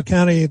Washtenaw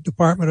County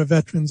Department of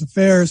Veterans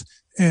Affairs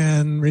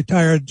and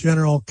retired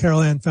General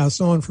Carol Ann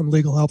Fausone from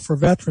Legal Help for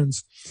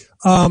Veterans.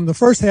 The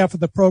first half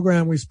of the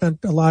program, we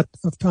spent a lot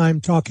of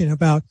time talking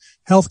about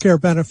healthcare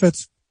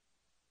benefits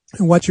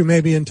and what you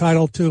may be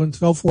entitled to and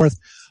so forth.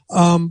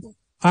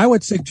 I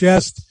would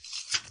suggest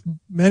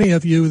many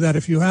of you that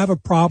if you have a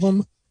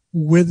problem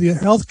with your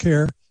health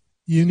care,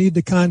 you need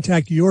to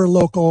contact your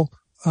local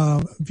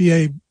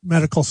VA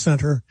medical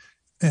center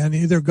and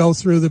either go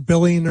through the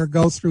billing or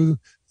go through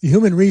the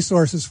human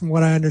resources. From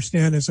what I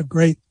understand, is a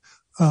great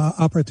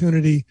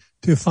opportunity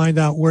to find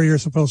out where you're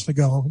supposed to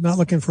go. Not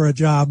looking for a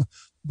job,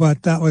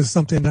 but that was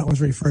something that was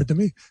referred to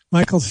me.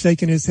 Michael's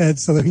shaking his head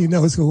so that he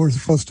knows who we're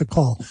supposed to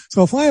call.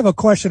 So if I have a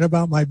question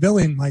about my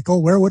billing,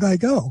 Michael, where would I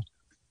go?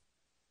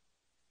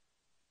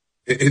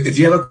 If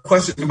you have a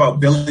question about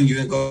billing, you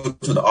can go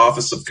to the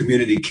Office of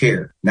Community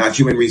Care, not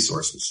Human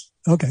Resources.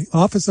 Okay,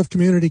 Office of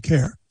Community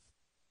Care.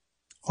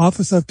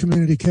 Office of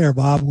Community Care,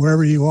 Bob,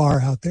 wherever you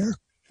are out there.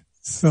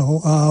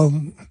 So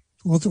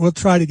we'll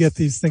try to get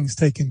these things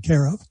taken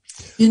care of.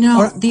 You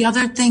know, the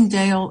other thing,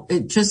 Dale,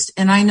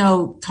 and I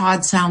know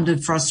Todd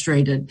sounded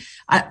frustrated,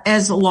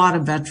 as a lot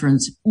of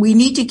veterans, we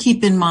need to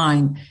keep in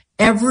mind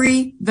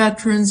every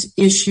veteran's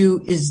issue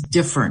is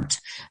different.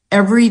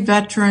 Every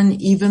veteran,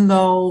 even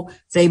though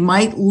they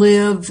might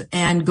live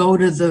and go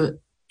to the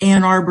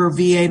Ann Arbor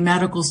VA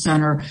Medical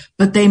Center,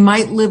 but they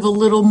might live a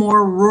little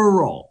more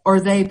rural, or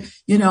we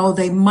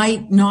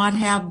might not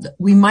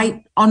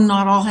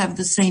all have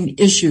the same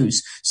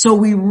issues. So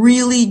we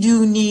really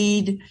do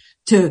need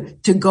to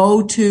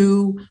go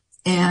to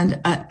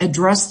and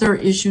address their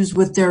issues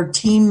with their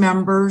team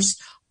members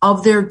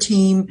of their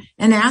team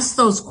and ask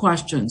those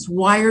questions.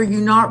 Why are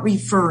you not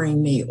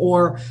referring me?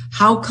 Or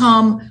how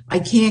come I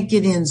can't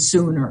get in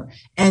sooner?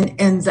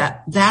 And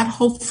that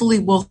hopefully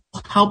will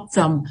help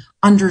them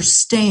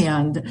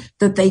understand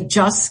that they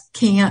just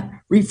can't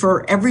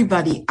refer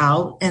everybody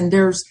out. And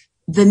there's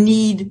the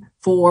need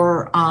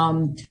for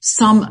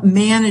some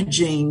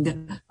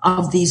managing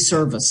of these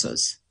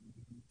services.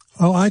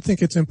 Oh, I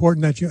think it's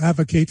important that you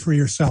advocate for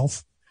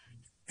yourself.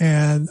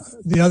 And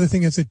the other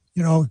thing is that,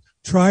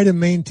 try to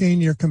maintain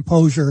your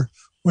composure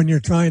when you're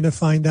trying to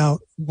find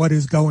out what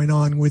is going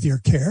on with your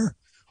care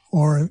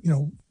or,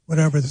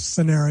 whatever the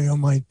scenario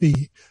might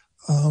be.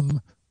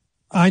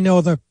 I know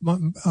that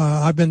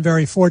I've been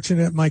very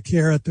fortunate. My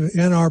care at the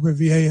Ann Arbor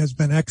VA has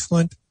been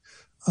excellent.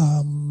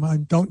 I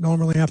don't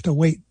normally have to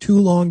wait too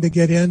long to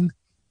get in.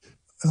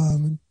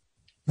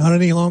 Not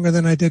any longer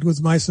than I did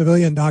with my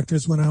civilian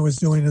doctors when I was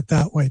doing it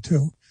that way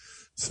too.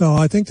 So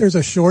I think there's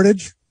a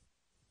shortage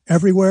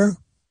everywhere,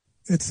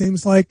 it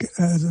seems like,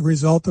 as a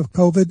result of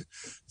COVID.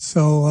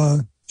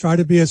 So try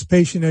to be as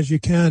patient as you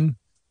can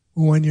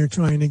when you're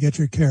trying to get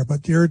your care.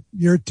 But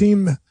your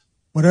team,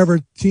 whatever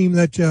team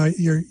that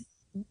you're,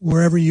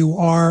 wherever you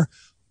are,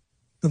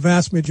 the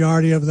vast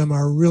majority of them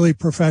are really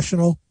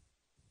professional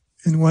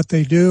in what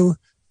they do.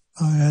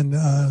 And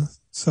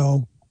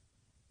so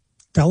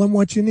tell them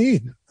what you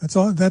need. That's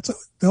all.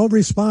 They'll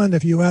respond.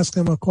 If you ask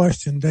them a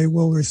question, they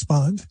will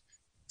respond.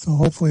 So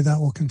hopefully that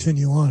will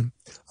continue on.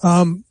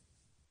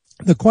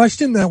 The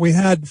question that we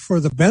had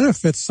for the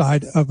benefits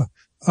side of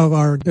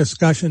our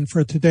discussion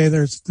for today,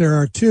 there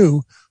are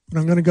two, but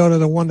I'm going to go to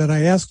the one that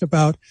I asked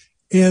about,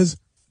 is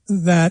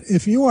that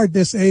if you are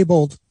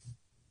disabled,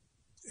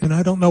 and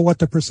I don't know what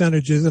the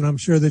percentage is, and I'm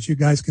sure that you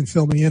guys can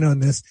fill me in on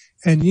this,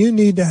 and you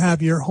need to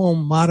have your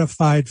home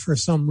modified for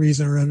some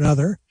reason or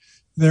another,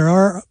 there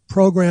are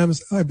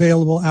programs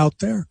available out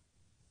there.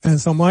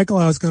 And so, Michael,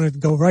 I was going to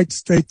go right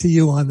straight to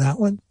you on that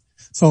one.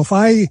 So if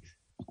I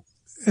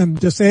am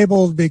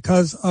disabled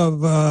because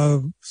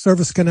of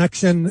service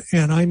connection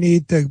and I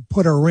need to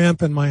put a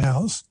ramp in my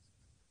house,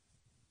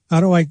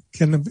 can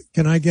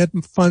I get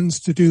funds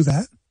to do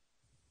that?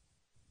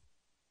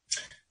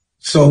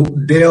 So,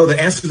 Dale, the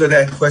answer to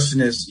that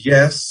question is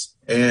yes,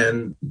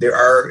 and there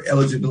are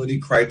eligibility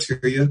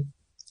criteria.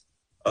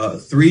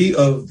 3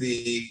 of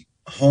the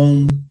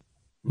home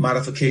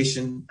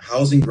modification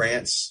housing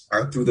grants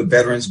are through the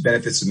Veterans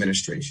Benefits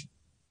Administration.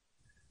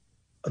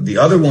 The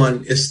other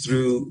one is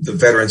through the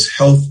Veterans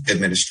Health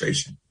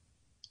Administration,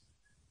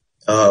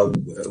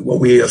 what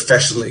we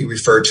affectionately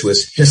refer to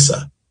as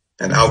HISA.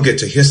 And I'll get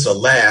to HISA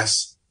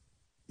last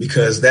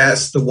because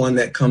that's the one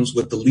that comes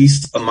with the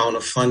least amount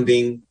of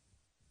funding,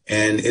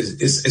 and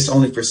it's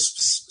only for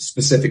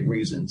specific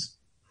reasons.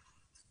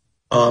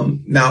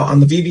 Now, on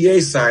the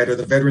VBA side, or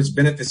the Veterans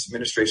Benefits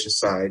Administration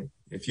side,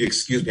 if you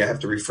excuse me, I have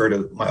to refer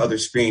to my other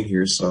screen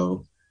here.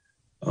 So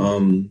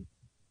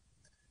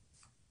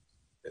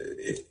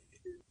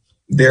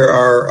there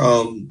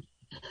are,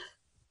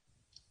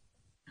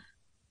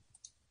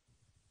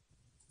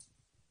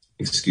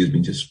 excuse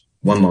me, just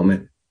one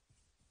moment.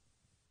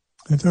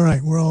 It's all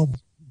right. We're all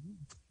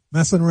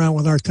messing around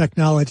with our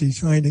technology,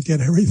 trying to get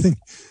everything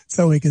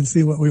so we can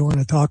see what we want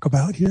to talk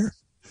about here.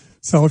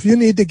 So if you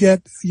need to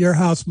get your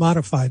house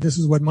modified, this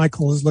is what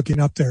Michael is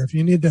looking up there. If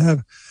you need to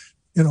have,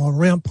 a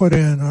ramp put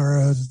in or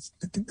a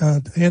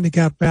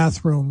handicapped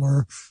bathroom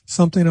or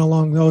something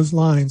along those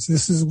lines,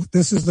 this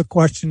is the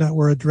question that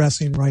we're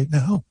addressing right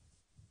now.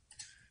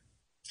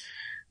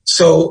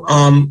 So,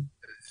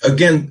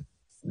 again,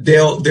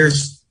 Dale,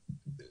 there's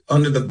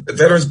under the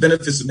Veterans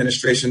Benefits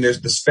Administration, there's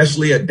the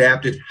Specially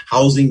Adapted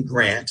Housing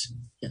Grant.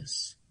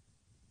 Yes.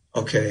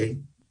 Okay.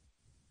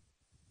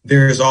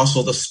 There is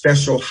also the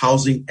Special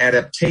Housing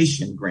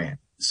Adaptation Grant.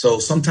 So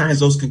sometimes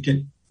those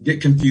can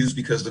get confused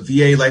because the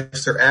VA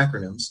likes their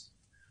acronyms.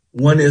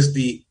 One is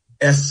the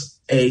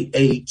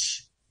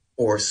SAH,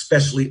 or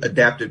Specially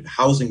Adapted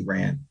Housing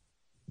Grant.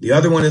 The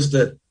other one is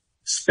the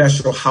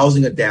Special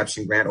Housing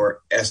Adaptation Grant,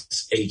 or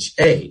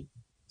SHA.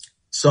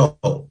 So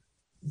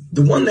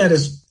the one that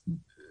is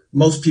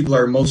most people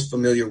are most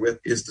familiar with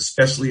is the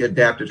Specially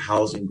Adapted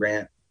Housing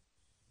Grant.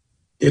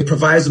 It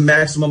provides a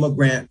maximum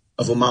grant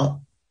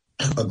amount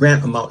of up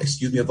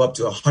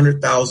to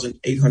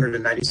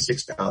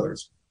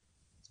 $100,896.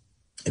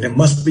 And it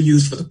must be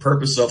used for the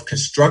purpose of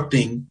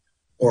constructing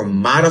or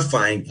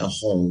modifying a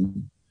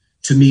home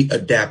to meet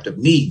adaptive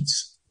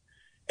needs.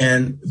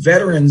 And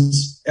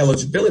veterans'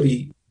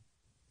 eligibility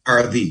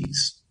are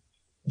these.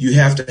 You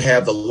have to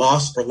have the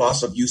loss or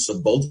loss of use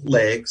of both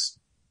legs.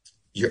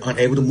 You're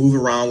unable to move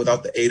around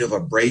without the aid of a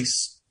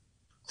brace,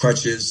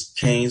 crutches,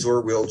 canes, or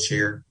a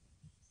wheelchair.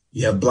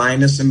 You have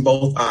blindness in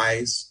both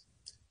eyes.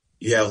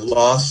 You have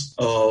loss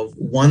of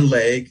one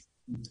leg.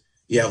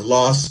 You have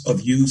loss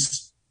of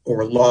use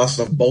or loss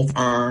of both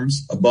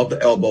arms above the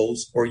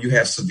elbows, or you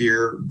have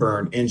severe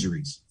burn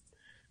injuries.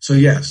 So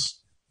yes,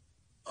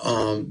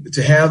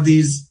 to have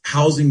these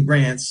housing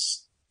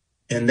grants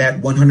and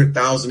that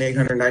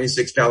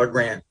 $100,896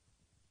 grant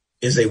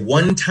is a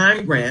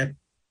one-time grant.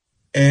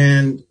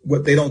 And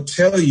what they don't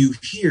tell you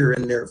here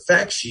in their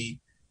fact sheet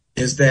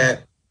is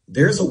that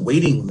there's a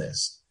waiting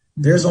list.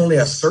 There's only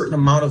a certain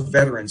amount of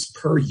veterans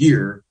per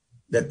year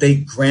that they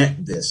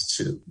grant this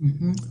to.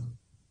 Mm-hmm.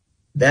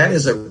 That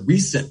is a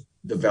recent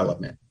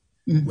development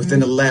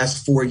within the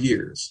last 4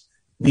 years,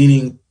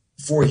 meaning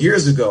 4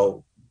 years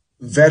ago,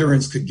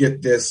 veterans could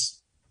get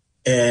this,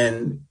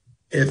 and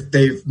if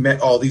they've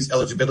met all these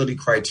eligibility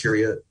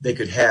criteria, they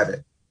could have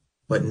it.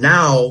 But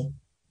now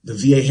the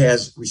VA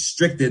has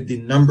restricted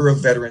the number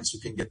of veterans who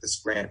can get this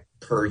grant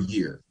per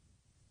year.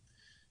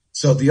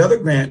 So the other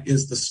grant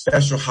is the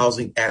Special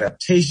Housing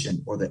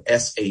Adaptation, or the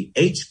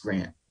SAH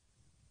grant.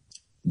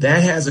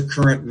 That has a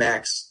current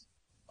max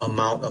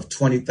amount of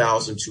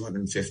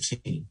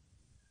 $20,215.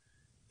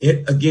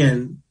 It,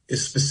 again,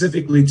 is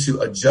specifically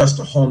to adjust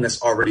a home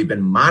that's already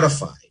been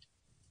modified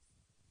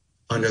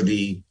under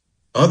the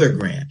other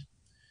grant.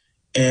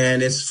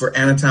 And it's for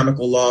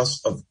anatomical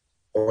loss of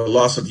or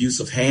loss of use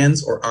of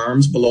hands or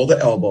arms below the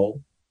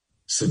elbow,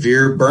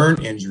 severe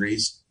burn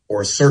injuries,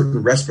 or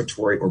certain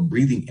respiratory or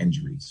breathing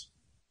injuries.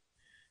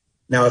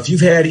 Now, if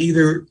you've had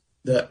either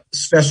the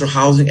Special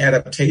Housing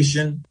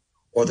Adaptation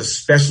or the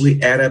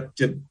Specially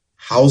Adapted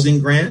Housing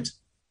Grant,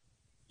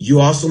 you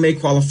also may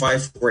qualify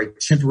for a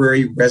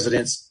Temporary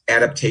Residence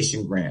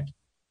Adaptation Grant.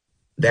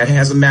 That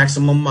has a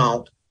maximum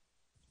amount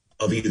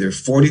of either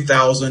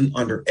 $40,000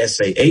 under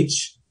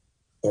SAH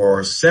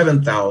or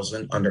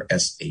 $7,000 under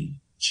SHA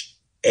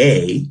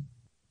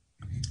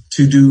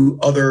to do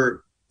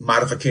other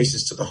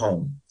modifications to the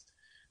home.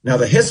 Now,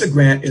 the HISA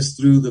grant is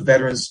through the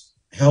Veterans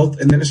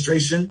Health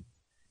Administration.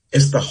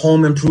 It's the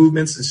Home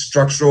Improvements and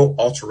Structural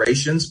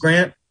Alterations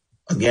Grant,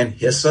 again,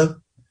 HISA.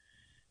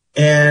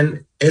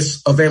 And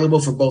it's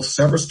available for both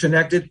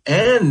service-connected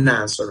and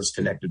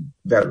non-service-connected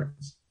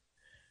veterans.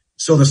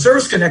 So the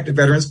service-connected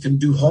veterans can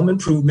do home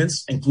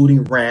improvements,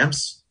 including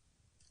ramps,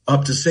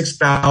 up to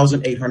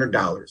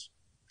 $6,800.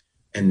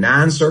 And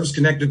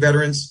non-service-connected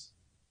veterans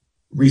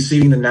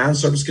receiving the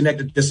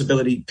non-service-connected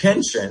disability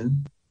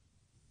pension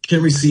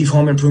can receive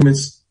home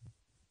improvements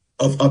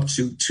of up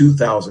to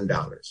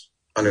 $2,000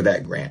 under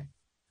that grant.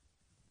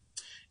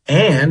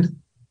 And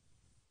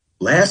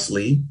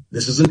lastly,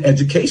 this is an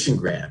education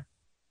grant.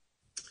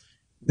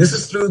 This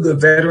is through the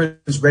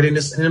Veterans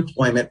Readiness and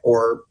Employment,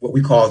 or what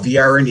we call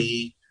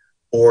VRNE,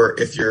 or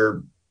if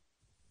you're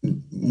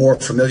more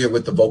familiar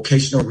with the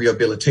Vocational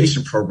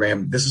Rehabilitation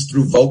Program, this is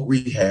through Voc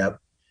Rehab.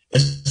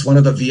 It's one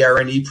of the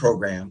VRNE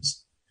programs.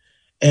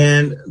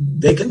 And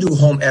they can do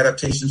home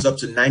adaptations up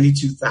to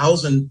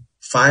 $92,569.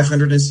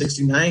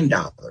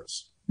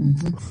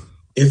 Mm-hmm.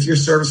 If your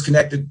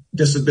service-connected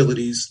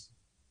disabilities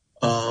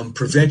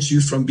prevent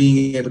you from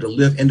being able to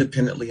live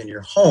independently in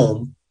your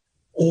home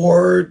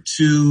or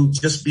to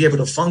just be able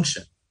to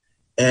function,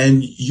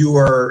 and you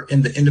are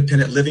in the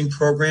independent living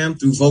program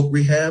through Voc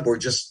Rehab or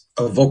just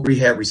a Voc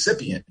Rehab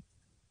recipient,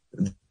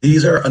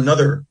 these are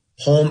another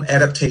home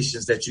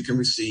adaptations that you can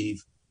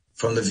receive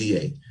from the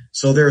VA.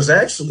 So there's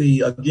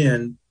actually,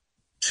 again,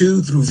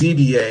 2 through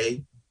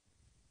VBA,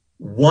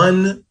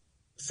 1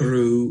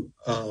 through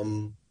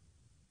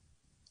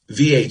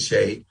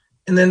VHA,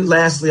 and then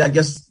lastly, I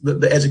guess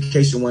the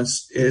education one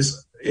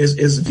is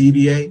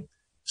VBA.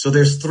 So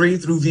there's 3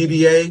 through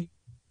VBA,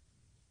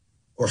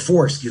 or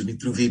 4,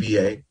 through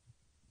VBA,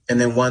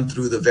 and then 1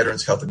 through the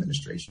Veterans Health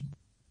Administration.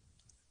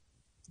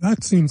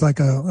 That seems like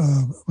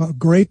a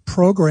great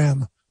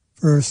program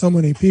for so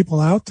many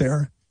people out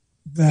there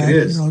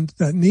that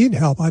that need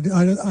help.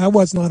 I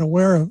was not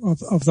aware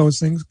of those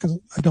things because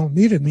I don't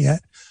need them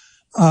yet.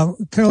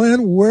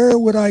 Caroline, where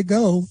would I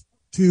go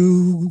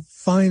to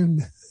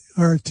find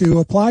or to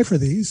apply for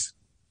these?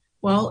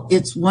 Well,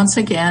 it's once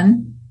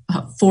again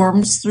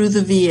forms through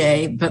the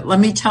VA, but let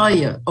me tell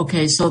you,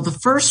 okay, so the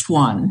first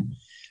one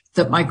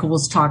that Michael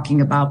was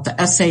talking about, the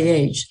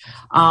SAH,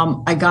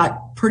 I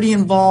got pretty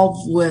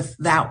involved with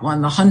that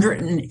one, the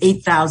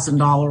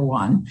 $108,000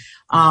 one.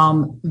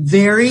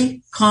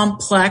 Very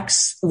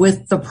complex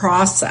with the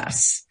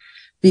process,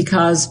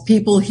 because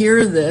people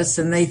hear this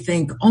and they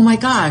think, oh my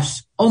God,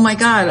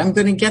 I'm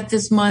going to get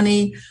this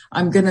money.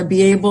 I'm going to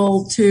be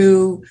able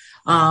to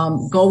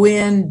go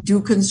in, do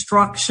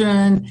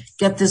construction,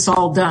 get this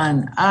all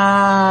done.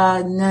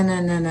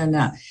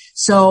 No.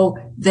 So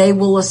they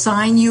will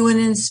assign you an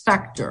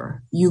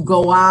inspector. You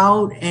go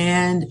out,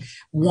 and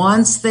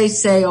once they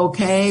say,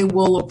 okay,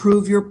 we'll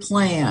approve your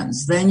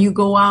plans, then you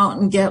go out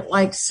and get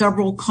like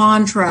several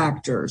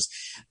contractors.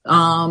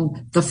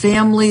 The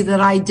family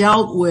that I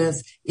dealt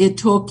with, it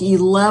took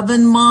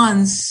 11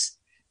 months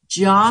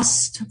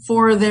just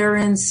for their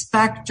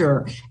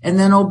inspector. And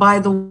then, oh, by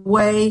the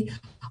way,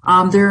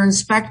 their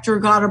inspector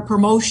got a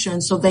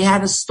promotion, so they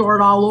had to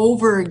start all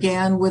over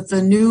again with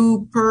a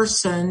new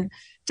person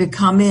to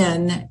come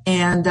in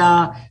and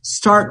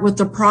start with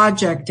the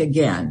project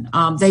again.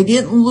 They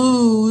didn't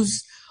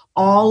lose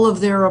all of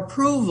their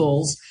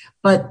approvals,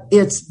 but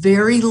it's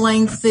very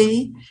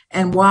lengthy.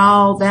 And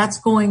while that's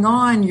going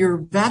on, your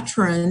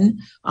veteran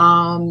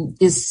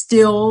is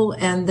still,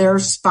 and their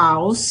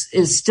spouse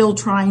is still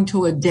trying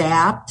to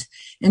adapt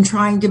and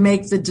trying to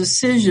make the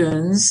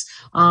decisions.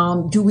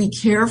 Do we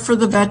care for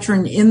the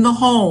veteran in the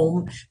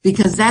home?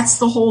 Because that's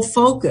the whole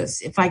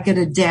focus. If I could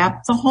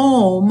adapt the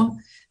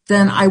home,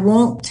 then I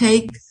won't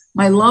take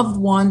my loved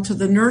one to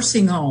the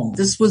nursing home.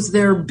 This was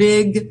their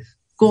big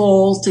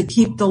goal, to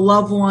keep the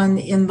loved one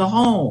in the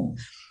home.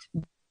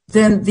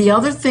 Then the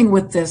other thing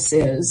with this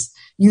is,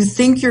 you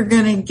think you're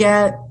going to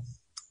get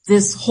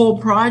this whole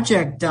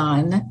project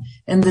done.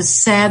 And the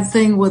sad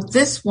thing with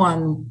this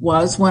one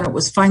was, when it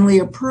was finally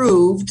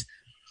approved,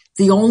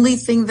 the only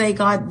thing they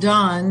got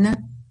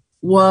done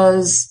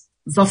was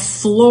the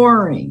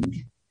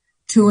flooring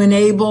to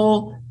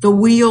enable the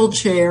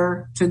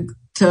wheelchair to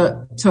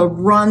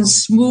run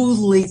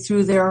smoothly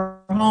through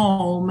their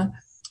home,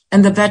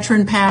 and the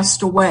veteran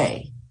passed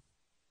away.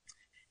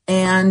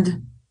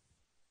 And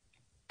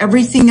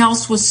everything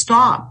else was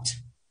stopped.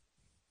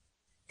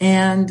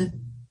 And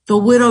the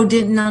widow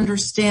didn't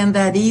understand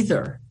that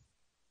either,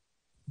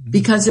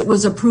 because it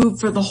was approved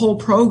for the whole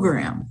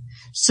program.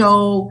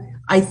 So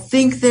I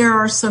think there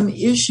are some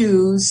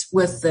issues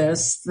with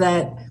this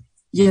that,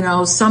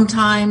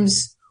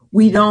 sometimes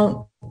we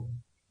don't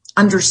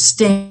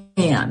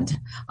understand.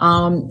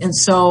 And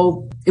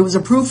so it was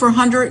approved for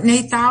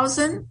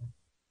 $108,000.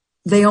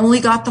 They only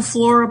got the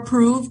floor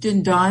approved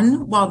and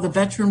done while the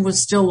veteran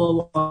was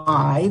still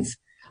alive.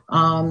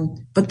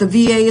 But the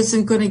VA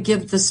isn't going to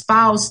give the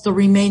spouse the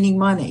remaining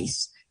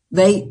monies.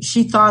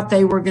 She thought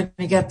they were going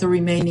to get the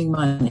remaining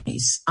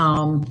monies.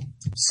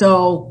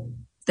 So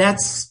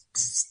that's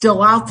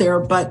still out there,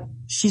 but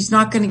she's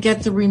not going to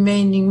get the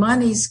remaining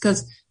monies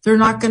because they're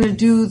not going to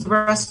do the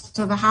rest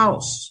of the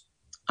house.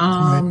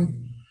 Right.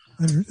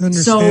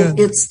 So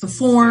it's the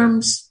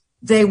forms.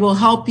 They will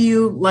help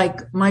you.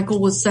 Like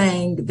Michael was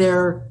saying,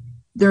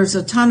 there's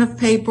a ton of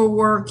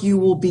paperwork. You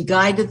will be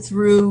guided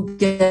through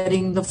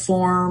getting the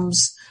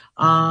forms.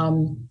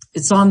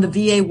 It's on the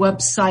VA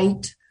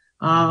website.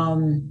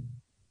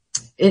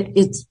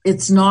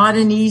 It's not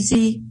an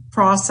easy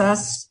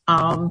process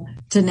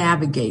to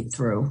navigate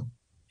through.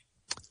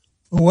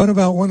 What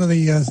about one of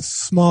the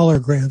smaller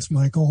grants,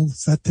 Michael?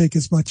 Does that take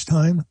as much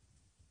time?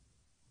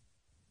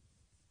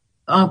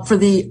 For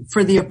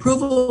the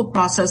approval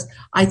process,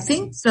 I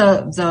think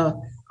the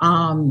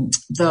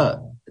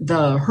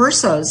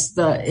HRSAs,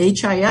 the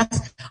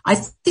HIS, I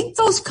think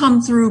those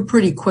come through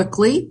pretty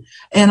quickly.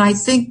 And I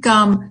think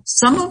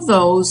some of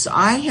those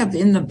I have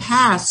in the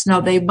past.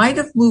 Now, they might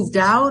have moved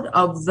out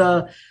of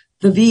the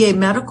VA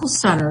medical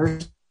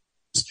centers,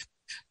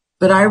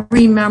 but I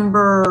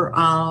remember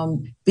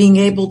being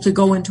able to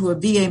go into a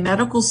VA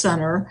medical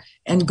center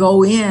and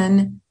go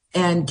in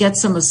and get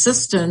some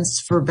assistance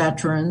for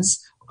veterans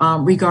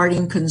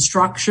regarding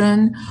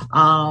construction.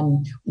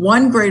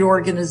 One great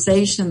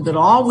organization that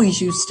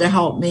always used to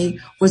help me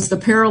was the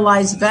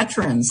Paralyzed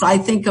Veterans. I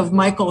think of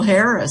Michael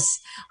Harris.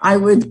 I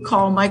would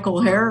call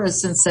Michael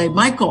Harris and say,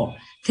 Michael,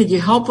 could you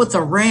help with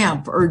a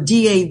ramp or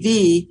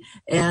DAV?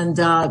 And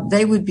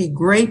they would be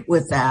great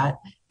with that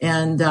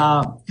and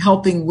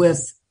helping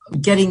with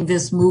getting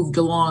this moved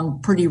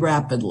along pretty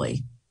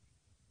rapidly.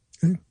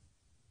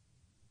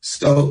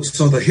 So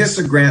the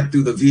HISA grant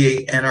through the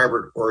VA Ann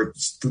Arbor or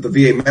through the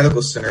VA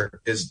Medical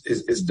Center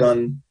is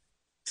done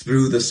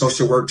through the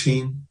social work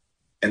team,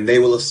 and they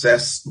will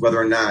assess whether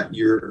or not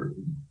you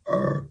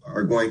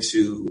are going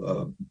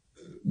to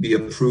be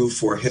approved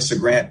for a HISA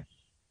grant.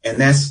 And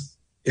that's,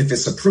 if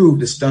it's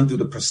approved, it's done through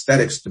the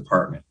prosthetics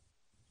department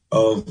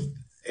of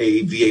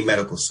a VA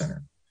Medical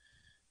Center.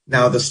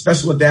 Now, the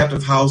special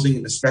adaptive housing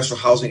and the special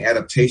housing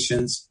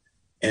adaptations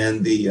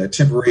and the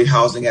temporary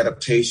housing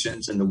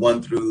adaptations and the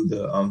one through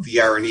the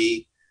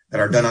VRNE that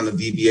are done on the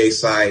VBA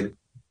side,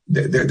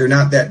 they're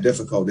not that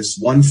difficult. It's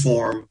one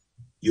form,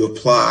 you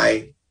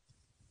apply,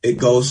 It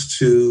goes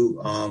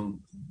to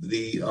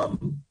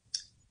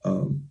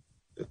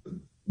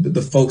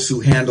the folks who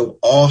handle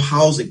all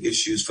housing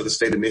issues for the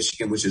state of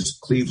Michigan, which is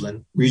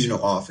Cleveland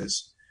Regional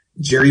Office.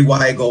 Jerry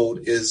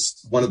Weigold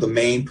is one of the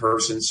main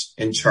persons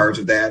in charge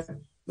of that.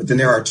 But then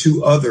there are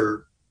two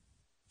other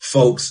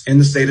folks in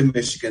the state of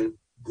Michigan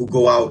who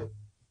go out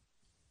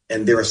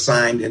and they're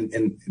assigned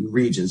in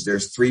regions.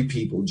 There's three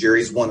people.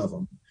 Jerry's one of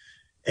them.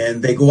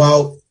 And they go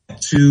out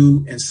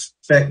to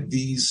inspect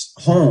these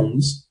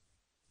homes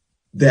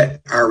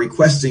that are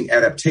requesting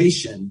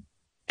adaptation.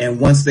 And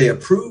once they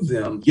approve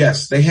them,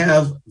 yes, they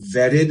have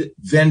vetted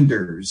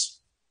vendors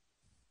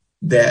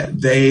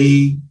that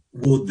they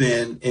will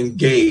then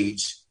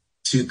engage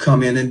to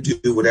come in and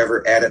do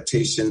whatever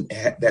adaptation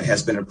that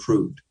has been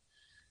approved.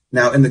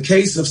 Now, in the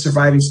case of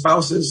surviving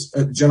spouses,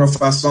 General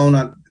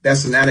Fausone,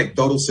 that's an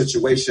anecdotal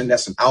situation.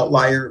 That's an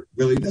outlier.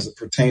 Really doesn't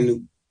pertain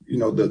to,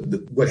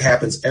 what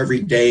happens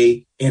every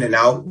day in and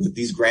out with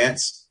these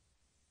grants,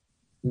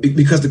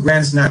 because the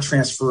grant is not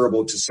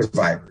transferable to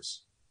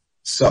survivors.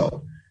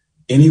 So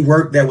any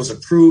work that was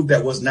approved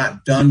that was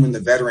not done when the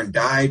veteran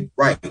died,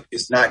 right,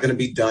 it's not going to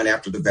be done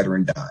after the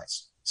veteran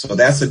dies. So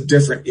that's a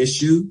different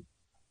issue.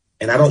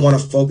 And I don't want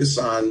to focus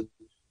on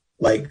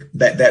like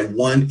that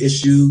one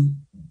issue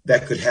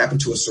that could happen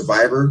to a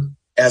survivor,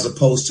 as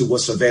opposed to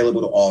what's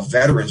available to all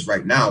veterans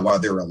right now while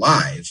they're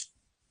alive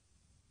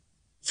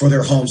for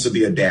their homes to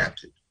be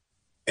adapted.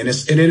 And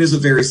it is a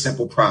very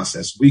simple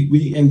process.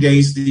 We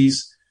engage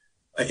these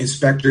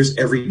inspectors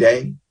every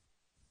day.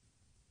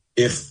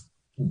 If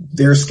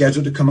they're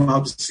scheduled to come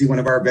out to see one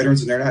of our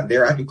veterans and they're not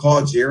there, I can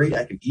call Jerry.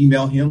 I can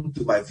email him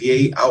through my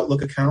VA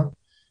Outlook account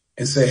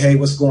and say, hey,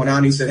 what's going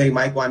on? He said, hey,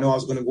 Michael, I know I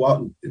was going to go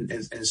out and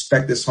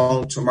inspect this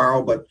home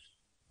tomorrow, but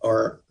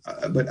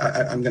I'm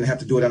going to have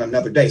to do it on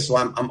another day. So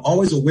I'm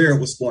always aware of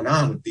what's going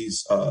on with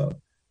these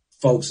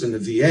folks in the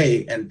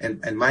VA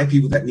and my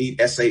people that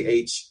need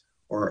SAH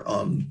or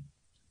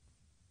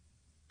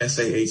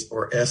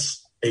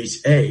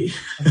SHA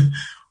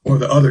or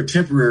the other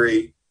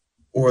temporary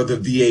or the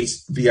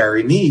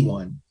VRNE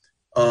one.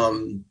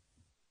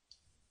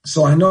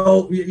 So I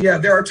know,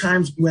 there are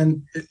times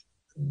when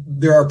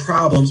there are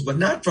problems, but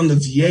not from the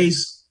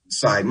VA's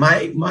side.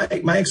 My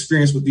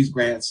experience with these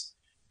grants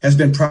has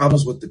been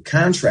problems with the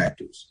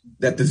contractors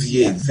that the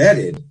VA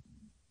vetted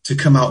to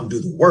come out and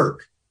do the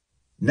work.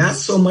 Not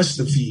so much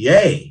the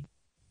VA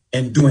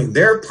and doing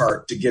their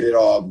part to get it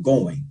all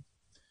going.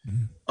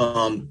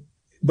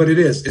 But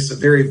it's a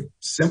very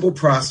simple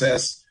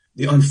process.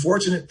 The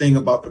unfortunate thing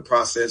about the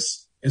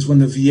process is when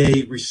the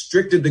VA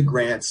restricted the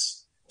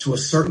grants to a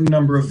certain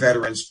number of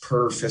veterans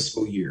per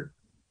fiscal year.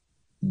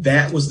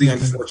 That was the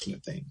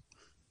unfortunate thing.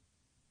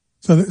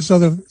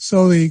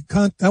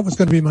 That was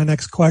going to be my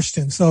next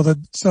question. So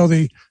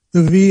the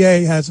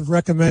VA has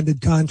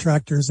recommended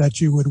contractors that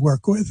you would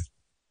work with.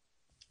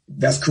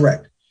 That's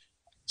correct.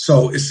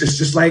 So it's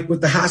just like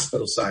with the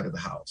hospital side of the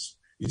house.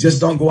 You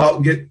just don't go out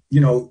and get,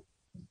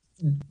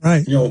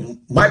 right.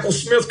 Michael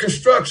Smith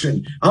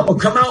Construction. I'm going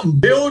to come out and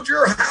build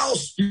your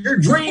house, your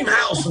dream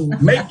house,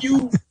 and make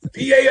you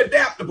VA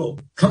adaptable.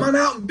 Come on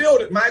out and build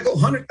it, Michael.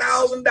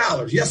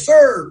 $100,000. Yes,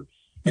 sir.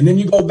 And then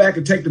you go back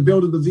and take the bill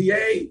to the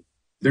VA.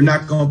 They're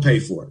not going to pay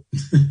for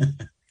it.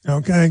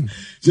 Okay.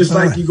 Just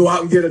like you go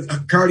out and get a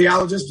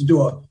cardiologist to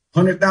do a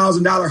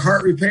 $100,000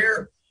 heart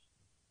repair,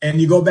 and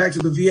you go back to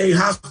the VA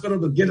hospital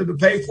to get it to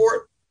pay for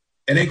it,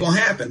 it ain't going to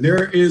happen.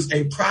 There is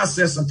a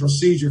process and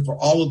procedure for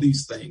all of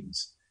these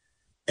things.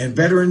 And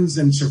veterans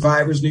and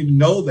survivors need to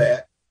know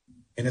that.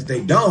 And if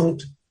they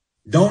don't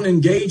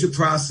engage a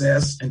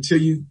process until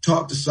you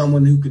talk to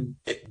someone who can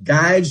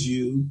guide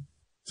you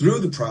through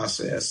the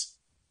process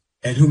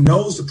and who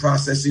knows the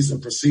processes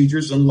and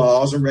procedures and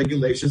laws and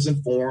regulations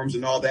and forms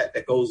and all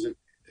that goes in,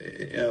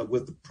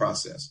 with the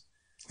process.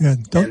 Yeah,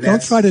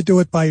 don't try to do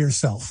it by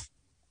yourself.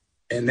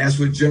 And that's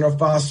what General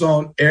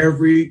Fausone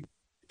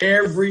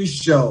every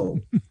show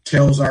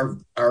tells our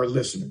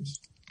listeners.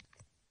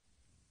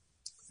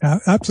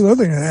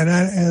 Absolutely,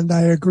 and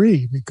I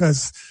agree,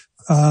 because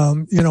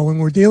when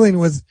we're dealing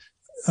with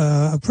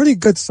a pretty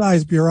good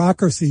sized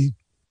bureaucracy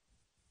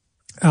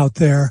out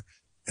there,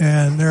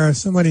 and there are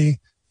so many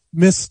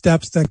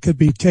missteps that could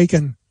be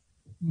taken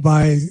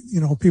by,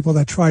 people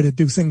that try to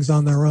do things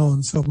on their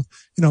own. So,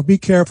 be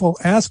careful,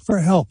 ask for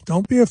help.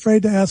 Don't be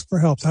afraid to ask for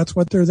help. That's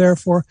what they're there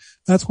for.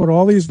 That's what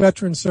all these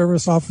veteran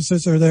service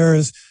officers are there,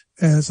 as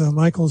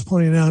Michael was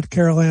pointing out,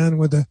 Carol Ann,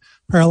 with the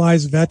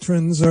paralyzed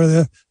veterans or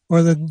the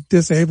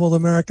disabled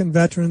American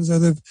veterans or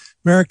the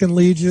American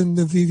Legion,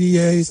 the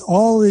VVAs,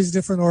 all these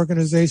different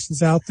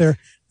organizations out there.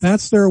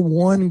 That's their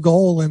one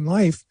goal in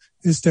life,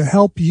 is to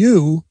help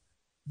you,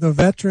 the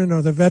veteran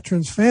or the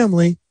veteran's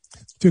family,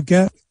 to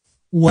get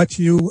what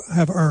you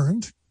have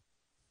earned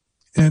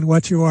and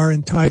what you are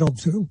entitled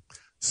to.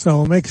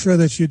 So make sure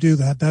that you do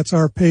that. That's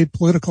our paid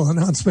political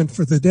announcement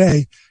for the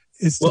day,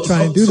 is to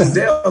try and do that.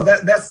 Dale,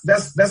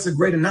 that's a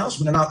great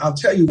announcement, and I'll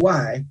tell you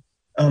why.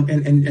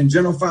 And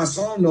General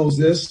Fausone knows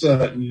this,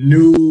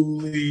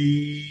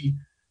 newly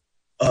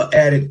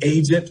added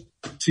agent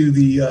to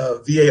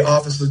the VA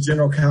Office of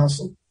General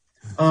Counsel.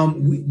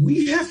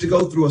 we have to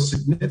go through a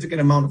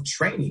significant amount of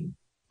training.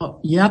 Oh,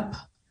 yep.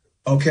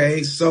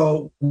 Okay,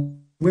 so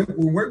when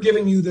we're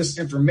giving you this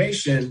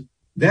information,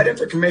 that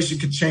information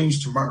could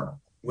change tomorrow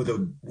with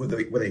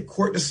a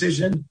court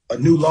decision, a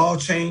new law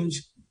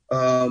change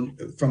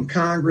from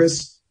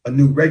Congress, a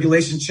new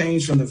regulation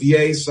change from the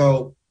VA.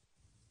 So,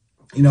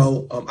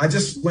 I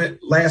just went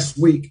last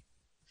week,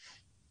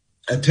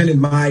 attended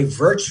my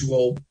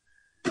virtual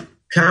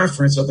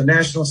conference of the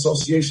National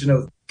Association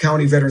of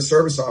County Veteran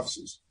Service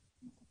Officers.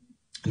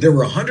 There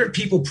were 100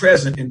 people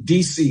present in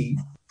DC,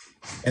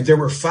 and there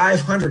were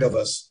 500 of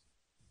us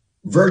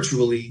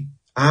virtually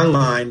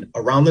online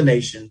around the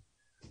nation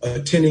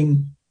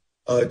attending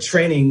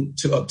training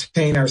to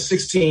obtain our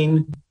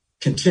 16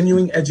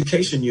 continuing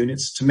education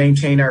units to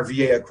maintain our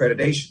VA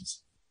accreditations.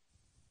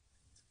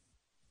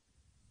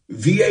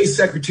 VA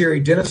Secretary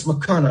Dennis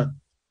McCunnough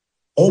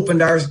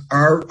opened our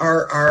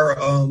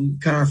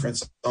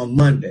conference on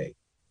Monday,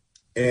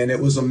 and it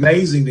was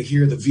amazing to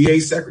hear the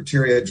VA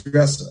Secretary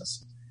address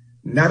us.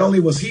 Not only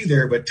was he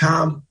there, but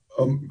Tom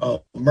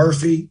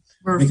McMurphy,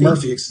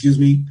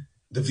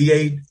 the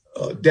VA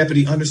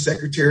Deputy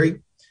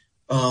Undersecretary,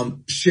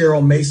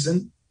 Cheryl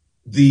Mason,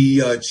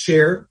 the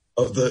chair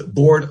of the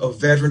Board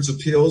of Veterans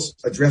Appeals,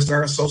 addressed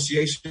our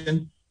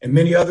association, and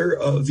many other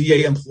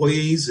VA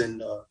employees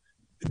and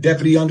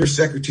deputy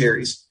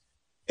undersecretaries.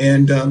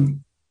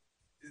 And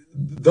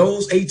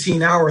those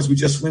 18 hours we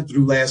just went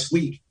through last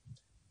week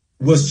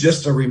was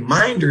just a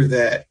reminder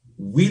that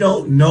we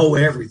don't know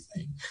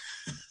everything.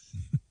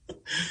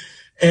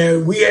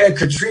 And we had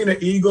Katrina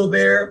Eagle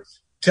there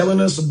telling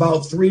us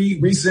about 3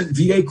 recent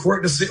VA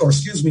court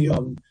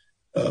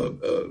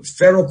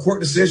federal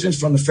court decisions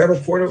from the Federal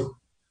Court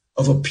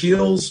of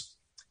Appeals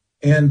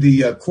and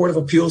the Court of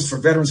Appeals for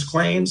Veterans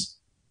Claims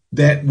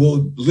that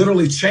will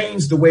literally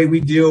change the way we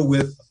deal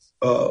with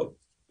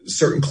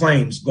certain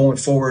claims going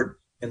forward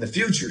in the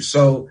future.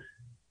 So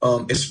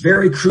it's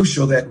very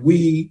crucial that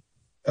we,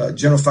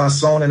 General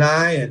Fausone and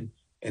I,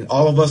 and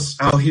all of us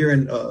out here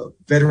in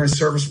veteran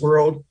service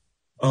world,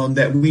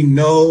 that we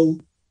know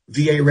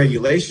VA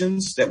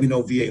regulations, that we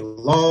know VA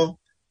law.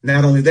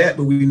 Not only that,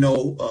 but we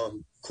know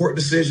court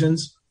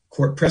decisions,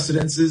 court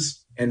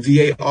precedences, and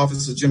VA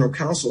Office of General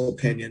Counsel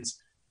opinions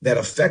that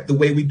affect the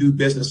way we do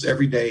business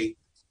every day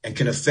and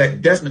can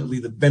affect definitely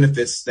the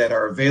benefits that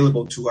are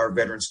available to our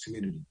veterans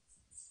community.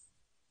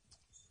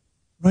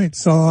 Right.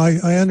 So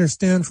I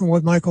understand from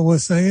what Michael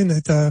was saying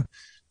that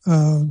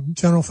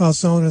General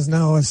Fausone is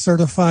now a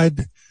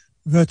certified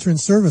veteran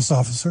service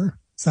officer.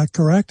 Is that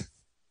correct?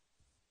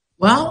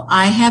 Well,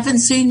 I haven't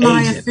seen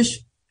my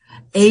official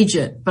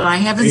agent, but I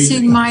haven't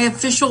seen my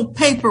official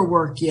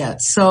paperwork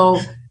yet.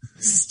 So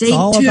stay tuned. It's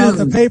all about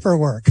the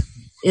paperwork.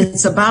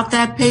 It's about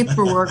that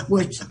paperwork,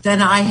 which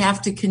then I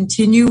have to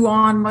continue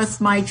on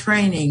with my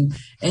training.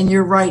 And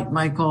you're right,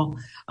 Michael.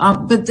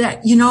 But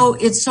that,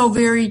 it's so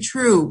very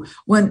true.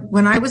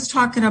 When I was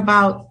talking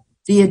about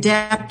the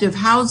adaptive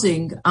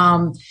housing,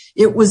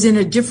 it was in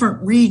a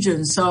different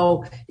region.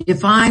 So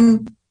if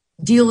I'm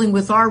dealing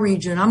with our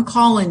region, I'm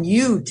calling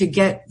you to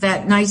get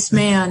that nice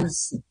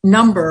man's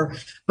number,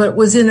 but it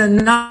was in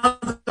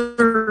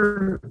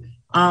another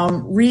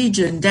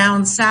region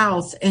down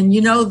south. And,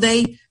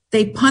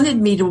 they punted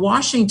me to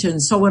Washington.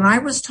 So when I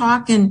was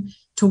talking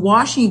to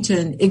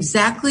Washington,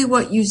 exactly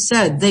what you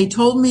said, they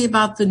told me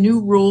about the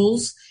new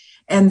rules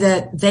and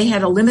that they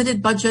had a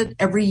limited budget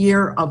every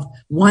year of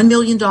 $1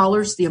 million.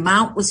 The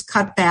amount was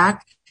cut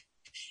back,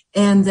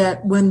 and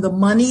that when the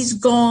money's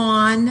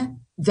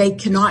gone, they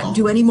cannot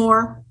do any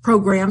more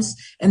programs.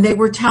 And they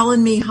were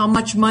telling me how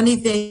much money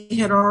they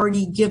had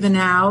already given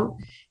out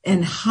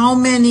and how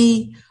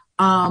many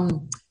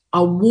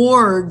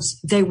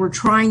awards they were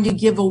trying to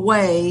give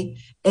away,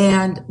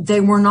 and they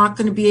were not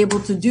going to be able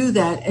to do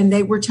that. And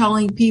they were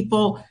telling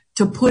people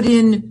to put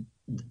in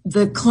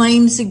the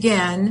claims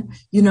again,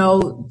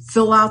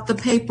 fill out the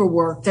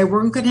paperwork. They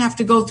weren't going to have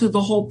to go through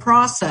the whole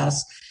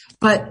process.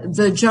 But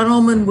the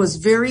gentleman was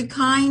very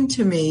kind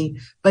to me,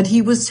 but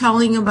he was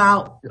telling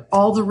about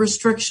all the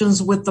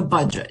restrictions with the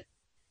budget.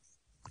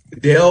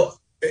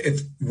 Dale,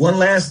 one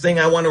last thing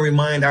I want to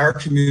remind our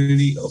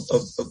community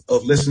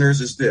of listeners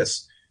is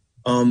this.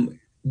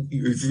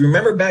 If you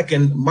remember back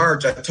in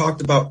March, I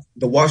talked about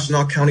the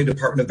Washtenaw County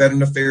Department of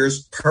Veteran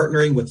Affairs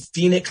partnering with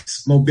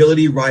Phoenix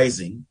Mobility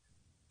Rising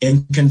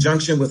in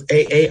conjunction with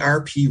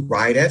AARP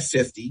Ride at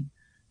 50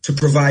 to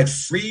provide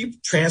free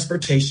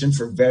transportation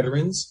for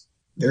veterans,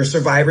 their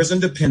survivors and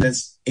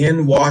dependents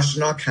in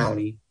Washtenaw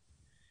County.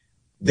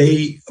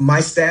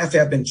 My staff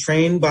have been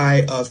trained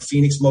by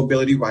Phoenix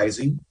Mobility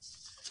Rising.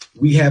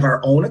 We have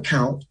our own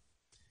account,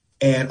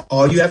 and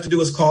all you have to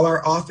do is call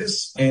our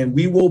office and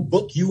we will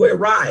book you a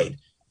ride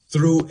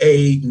through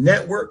a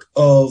network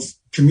of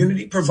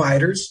community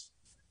providers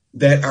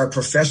that are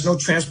professional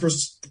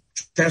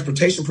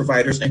transportation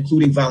providers,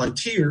 including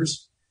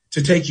volunteers,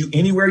 to take you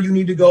anywhere you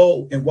need to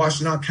go in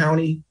Washtenaw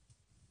County,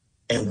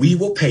 and we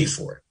will pay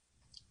for it.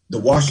 The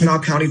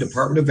Washtenaw County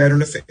Department of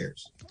Veteran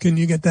Affairs. Can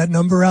you get that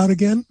number out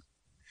again?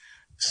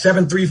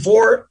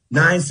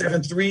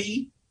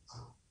 734-973-4666.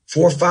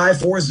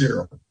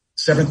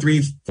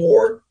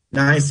 734-973-4540.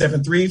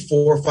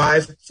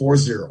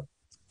 734-973-4540.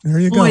 There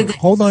you go.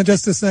 Hold on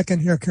just a second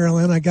here,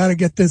 Carolyn. I got to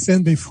get this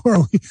in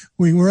before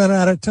we run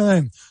out of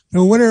time.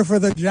 The winner for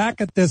the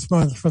jacket this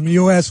month from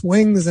U.S.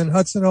 Wings in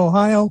Hudson,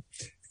 Ohio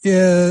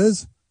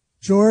is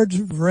George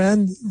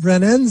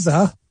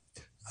Vraneza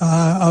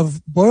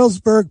of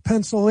Boalsburg,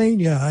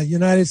 Pennsylvania, a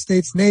United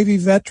States Navy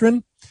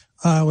veteran.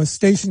 Was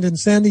stationed in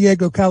San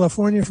Diego,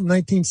 California from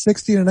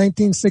 1960 to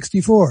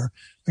 1964.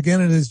 Again,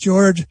 it is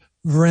George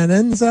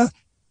Vraneza,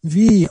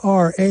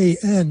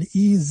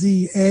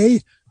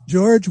 Vraneza.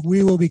 George,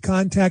 we will be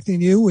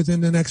contacting you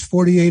within the next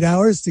 48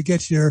 hours to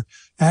get your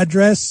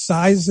address,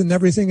 size, and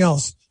everything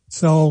else.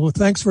 So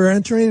thanks for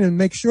entering, and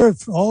make sure,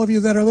 for all of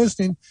you that are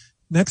listening,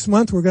 next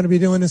month we're going to be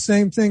doing the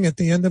same thing at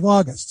the end of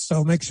August.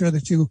 So make sure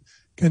that you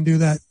can do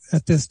that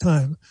at this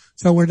time.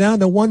 So we're down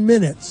to 1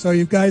 minute. So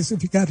you guys,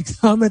 if you got a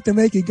comment to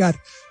make, you got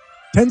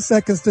 10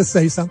 seconds to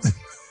say something.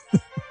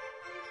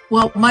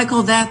 Well,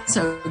 Michael, that's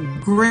a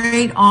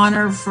great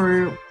honor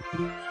for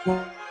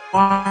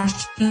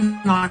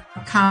Washtenaw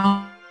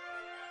County.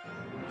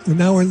 And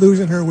now we're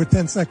losing her with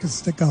 10 seconds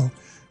to go.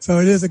 So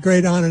it is a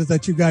great honor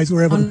that you guys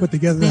were able to put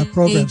together that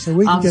program. So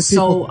we can get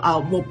people. So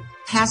we'll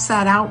pass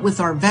that out with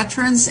our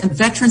veterans and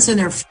veterans in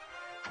their.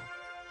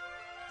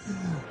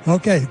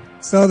 Okay.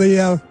 So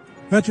the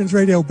Veterans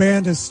Radio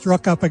Band has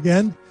struck up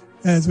again,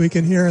 as we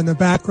can hear in the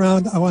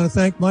background. I want to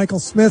thank Michael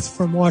Smith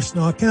from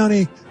Washtenaw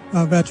County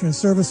Veterans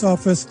Service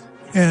Office,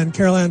 and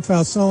Caroline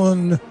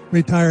Fausone,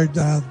 retired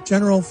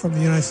general from the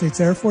United States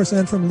Air Force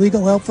and from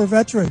Legal Help for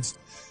Veterans.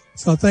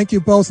 So thank you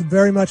both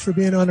very much for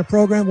being on the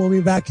program. We'll be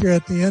back here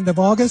at the end of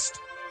August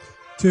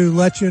to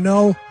let you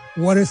know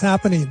what is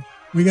happening.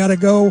 We got to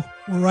go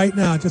right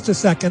now. Just a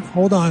second.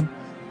 Hold on.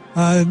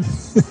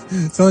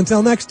 So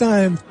until next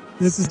time,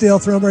 this is Dale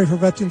Throneberry for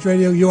Veterans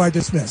Radio. You are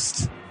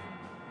dismissed.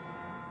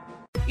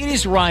 It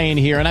is Ryan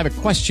here, and I have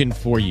a question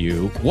for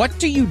you. What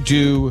do you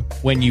do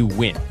when you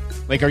win?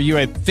 Like, are you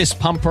a fist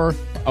pumper,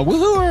 a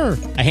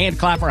woohooer, a hand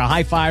clapper, a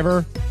high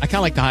fiver? I kind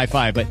of like the high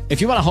five, but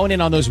if you want to hone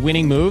in on those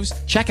winning moves,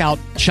 check out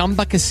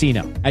Chumba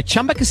Casino. At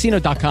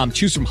ChumbaCasino.com,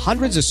 choose from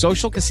hundreds of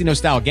social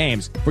casino-style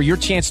games for your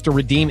chance to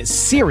redeem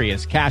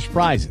serious cash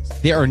prizes.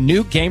 There are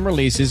new game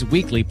releases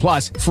weekly,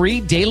 plus free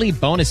daily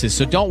bonuses.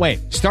 So don't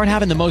wait. Start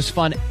having the most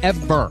fun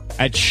ever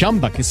at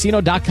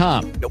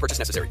ChumbaCasino.com. No purchase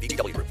necessary.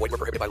 VGW Group. Void where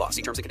prohibited by law.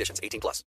 See terms and conditions. 18+.